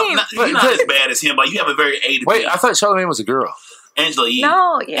Charlemagne. You're not as bad as him, but you have a very A to B. Wait, I thought Charlemagne was a girl. Angela Yee.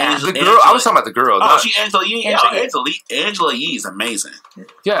 No, yeah. The girl. I was talking about the girl. Oh, she Angela Yee. Angela Yee is amazing.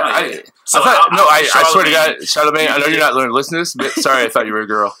 Yeah. I swear to God, Charlemagne, I know you're not learning to listen to this, but sorry, I thought you were a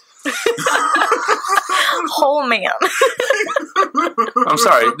girl. Whole man. I'm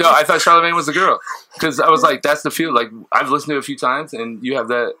sorry. No, I thought Charlemagne was a girl because I was like, that's the feel. Like I've listened to it a few times, and you have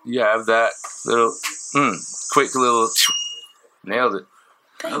that little quick little nailed it.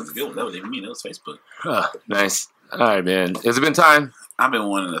 That was a good one. That was even me. That was Facebook. Nice. All right, man. Has it been time? I've been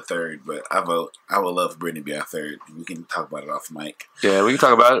wanting a third, but I vote. I would love for Brittany to be our third. We can talk about it off mic. Yeah, we can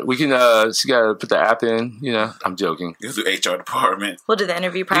talk about it. We can. She got to put the app in. I'm joking. Go through HR department. We'll do the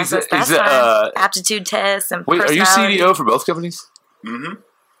interview process. That's fine. Aptitude tests and wait, are you CDO for both companies? Mm-hmm.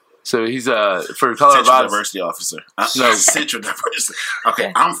 So he's for Colorado Central Diversity Officer. No, Central Diversity.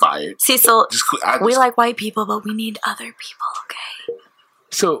 Okay, I'm fired. Cecil, we like white people, but we need other people. Okay.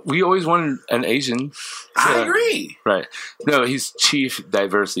 So we always wanted an Asian. I agree. Right. No, he's Chief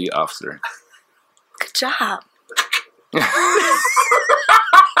Diversity Officer. Good job. So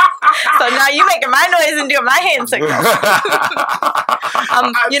now you making my noise and doing my hand signals.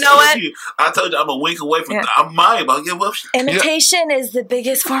 You know what? I told you I'm a wink away from. I'm mine. I'll give up. Imitation is the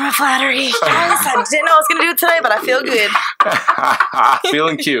biggest form of flattery. Guys, I didn't know I was going to do it today, but I feel good.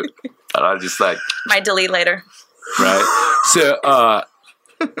 Feeling cute. And I just like. Might delete later. Right. So,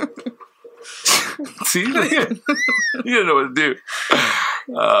 see, you don't know what to do.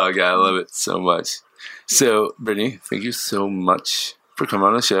 Oh God, I love it so much. So, Brittany, thank you so much for coming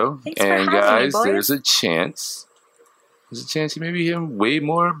on the show. Thanks for having me, boys. There's a chance you maybe hear way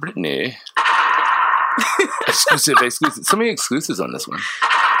more Brittany. Exclusive. So many exclusives on this one.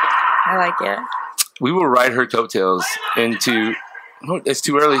 I like it. We will ride her coattails into. Oh, it's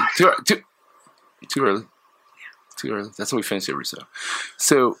too early. Too early. Too early. That's how we finish every show.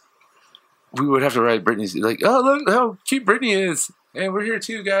 So we would have to ride Brittany's. Like, oh, look how cute Brittany is, and we're here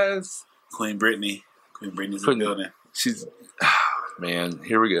too, guys. Queen Brittany's in the building. She's. Man,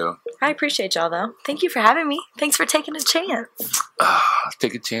 here we go. I appreciate y'all, though. Thank you for having me. Thanks for taking a chance.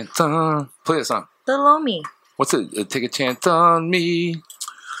 Take a chance. Play that song. Little Omi. What's it? Take a chance on me.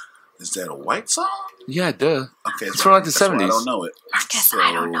 Is that a white song? Yeah, duh. Okay, it's from like the 70s. I don't know it. I guess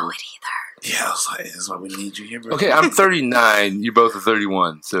I don't know it either. Yeah, I was like, that's why we need you here, bro. Okay, I'm 39. You both are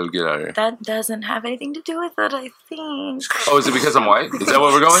 31, so get out of here. That doesn't have anything to do with it, I think. Oh, is it because I'm white? Is that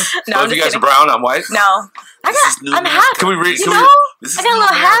where we're going? No, if you guys are brown, I'm white? No. I'm half. Can we read? I got a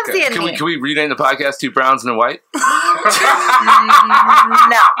little halfsy in me. Can we rename the podcast to Browns and White? No.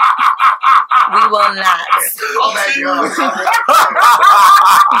 We will not. Oh, my God.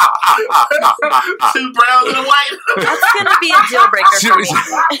 2 browns and a white. That's going to be a deal breaker for me.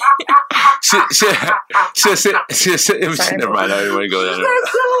 Never mind. I don't want to go down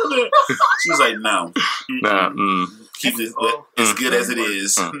there. She was like, no. keep it as good as it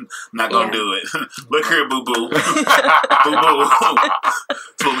is. Not gonna do it. Look here, boo boo. Boo boo.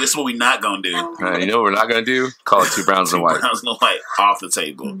 So this is what we're not gonna do. You know what we're not gonna do? Call it 2 browns and white. 2 browns and white off the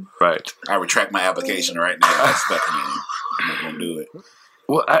table. Right. I retract my application right now. I'm not gonna do it.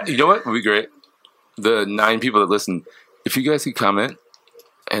 Well, you know what would be great? The 9 people that listen, if you guys could comment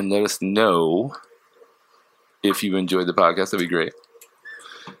and let us know if you enjoyed the podcast, that'd be great.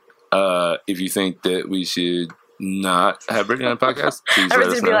 If you think that we should not have Brittany on the podcast, please let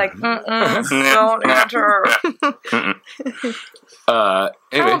us know. Be like, don't enter. Anyway, I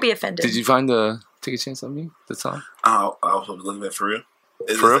won't be offended. Did you find the Take a Chance on Me, the song? Oh, I was looking at it for real.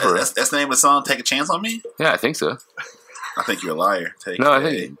 For real? That's the name of the song, Take a Chance on Me? Yeah, I think so. I think you're a liar. I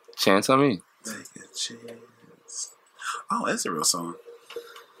think Chance on Me. Take a chance. Oh, that's a real song.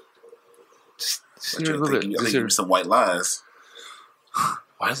 Just I think you some white lies.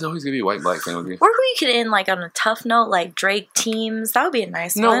 Why is it always going to be a white-black thing with you? Or we could end like on a tough note, like Drake Teams. That would be a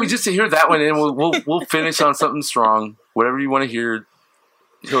nice one. No, we just hear that one and we'll finish on something strong. Whatever you want to hear,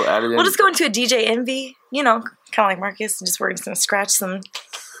 he'll add it in. We'll just go into a DJ Envy, kind of like Marcus. And we're just going to scratch some.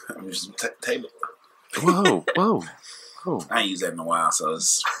 Just table. Whoa. I ain't used that in a while, so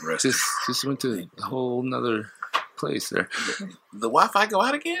it's rested. Just went to a whole nother place there. The Wi-Fi go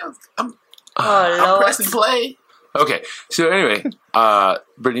out again? I'm Lord. pressing play. Okay, so anyway,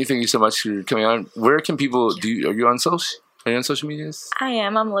 Brittany, thank you so much for coming on. Where can people are you on social? Are you on social medias? I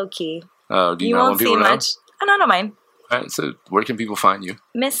am. I'm low key. Do you not won't want people see to know? much. Oh, no, I don't mind. All right, so where can people find you?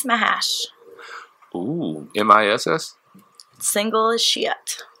 Miss Mahesh. Ooh, MISS? Single as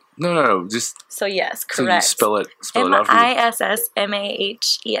shit. No, just so yes, so correct. you spell it out for me.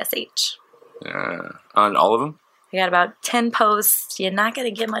 MISSMAHESH. Yeah, on all of them. We got about 10 posts. You're not going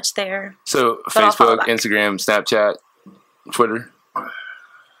to get much there. So Facebook, Instagram, Snapchat, Twitter.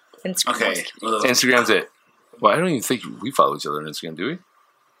 Instagram. Okay. Instagram's it. Well, I don't even think we follow each other on Instagram, do we?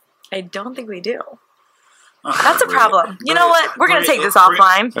 I don't think we do. That's a problem. You know what? We're going to take this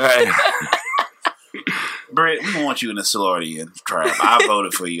offline. All right. Britt, we want you in the sorority and tribe. I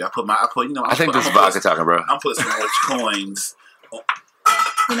voted for you. I think this is vodka talking, bro. I'm putting some more coins.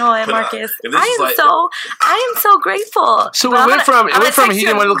 You know what, Marcus? I am so grateful. So it went from he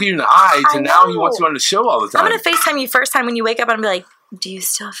didn't want to look you in the eye to now he wants you on the show all the time. I'm going to FaceTime you first time when you wake up and be like, do you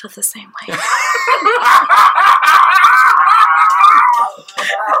still feel the same way?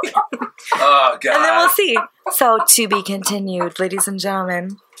 Oh, God. And then we'll see. So, to be continued, ladies and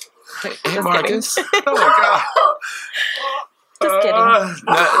gentlemen. Hey Marcus. Oh, my God. Just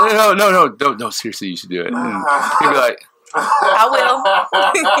kidding. No, seriously, you should do it. You'd be like, I will.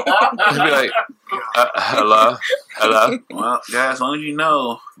 You'd be like, hello. Well, guys, as long as you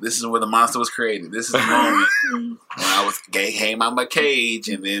know, this is where the monster was created. This is the moment when I came out of my cage,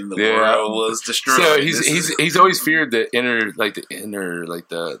 and then the world was destroyed. So he's always feared the inner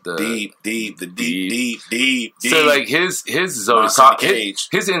deep. So like his is always talking.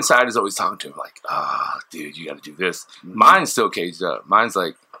 His inside is always talking to him like, dude, you got to do this. Mine's still caged up. Mine's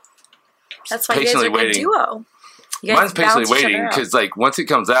like, that's why you guys are a good duo. Mine's patiently waiting because, like, once it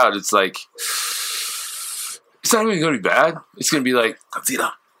comes out, it's like it's not even going to be bad. It's going to be like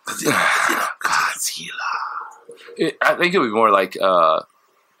Godzilla. I think it'll be more like I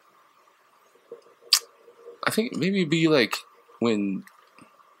think maybe it'd be like when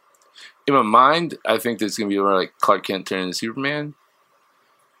in my mind I think there's going to be more like Clark Kent turning into Superman,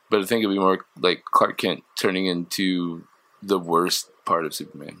 but I think it'll be more like Clark Kent turning into the worst part of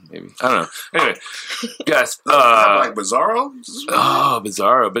Superman, maybe. I don't know. Anyway, guys. Like Bizarro? Oh,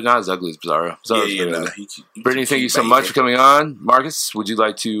 Bizarro, but not as ugly as Bizarro. Brittany, thank you so much for coming on. Marcus, would you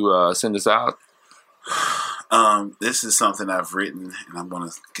like to send us out? This is something I've written, and I'm going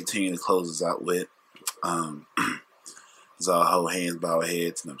to continue to close this out with. It's all hold hands, bow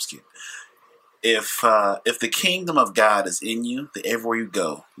heads. No, I'm just kidding. If the kingdom of God is in you, then everywhere you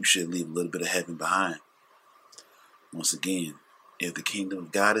go, you should leave a little bit of heaven behind. Once again, if the kingdom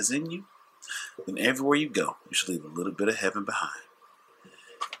of God is in you, then everywhere you go, you should leave a little bit of heaven behind.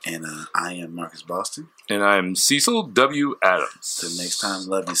 And I am Marcus Boston. And I am Cecil W. Adams. Till next time,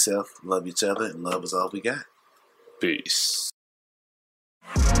 love yourself, love each other, and love is all we got. Peace.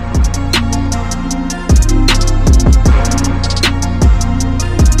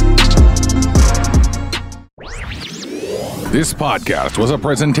 This podcast was a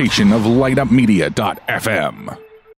presentation of LightUpMedia.fm.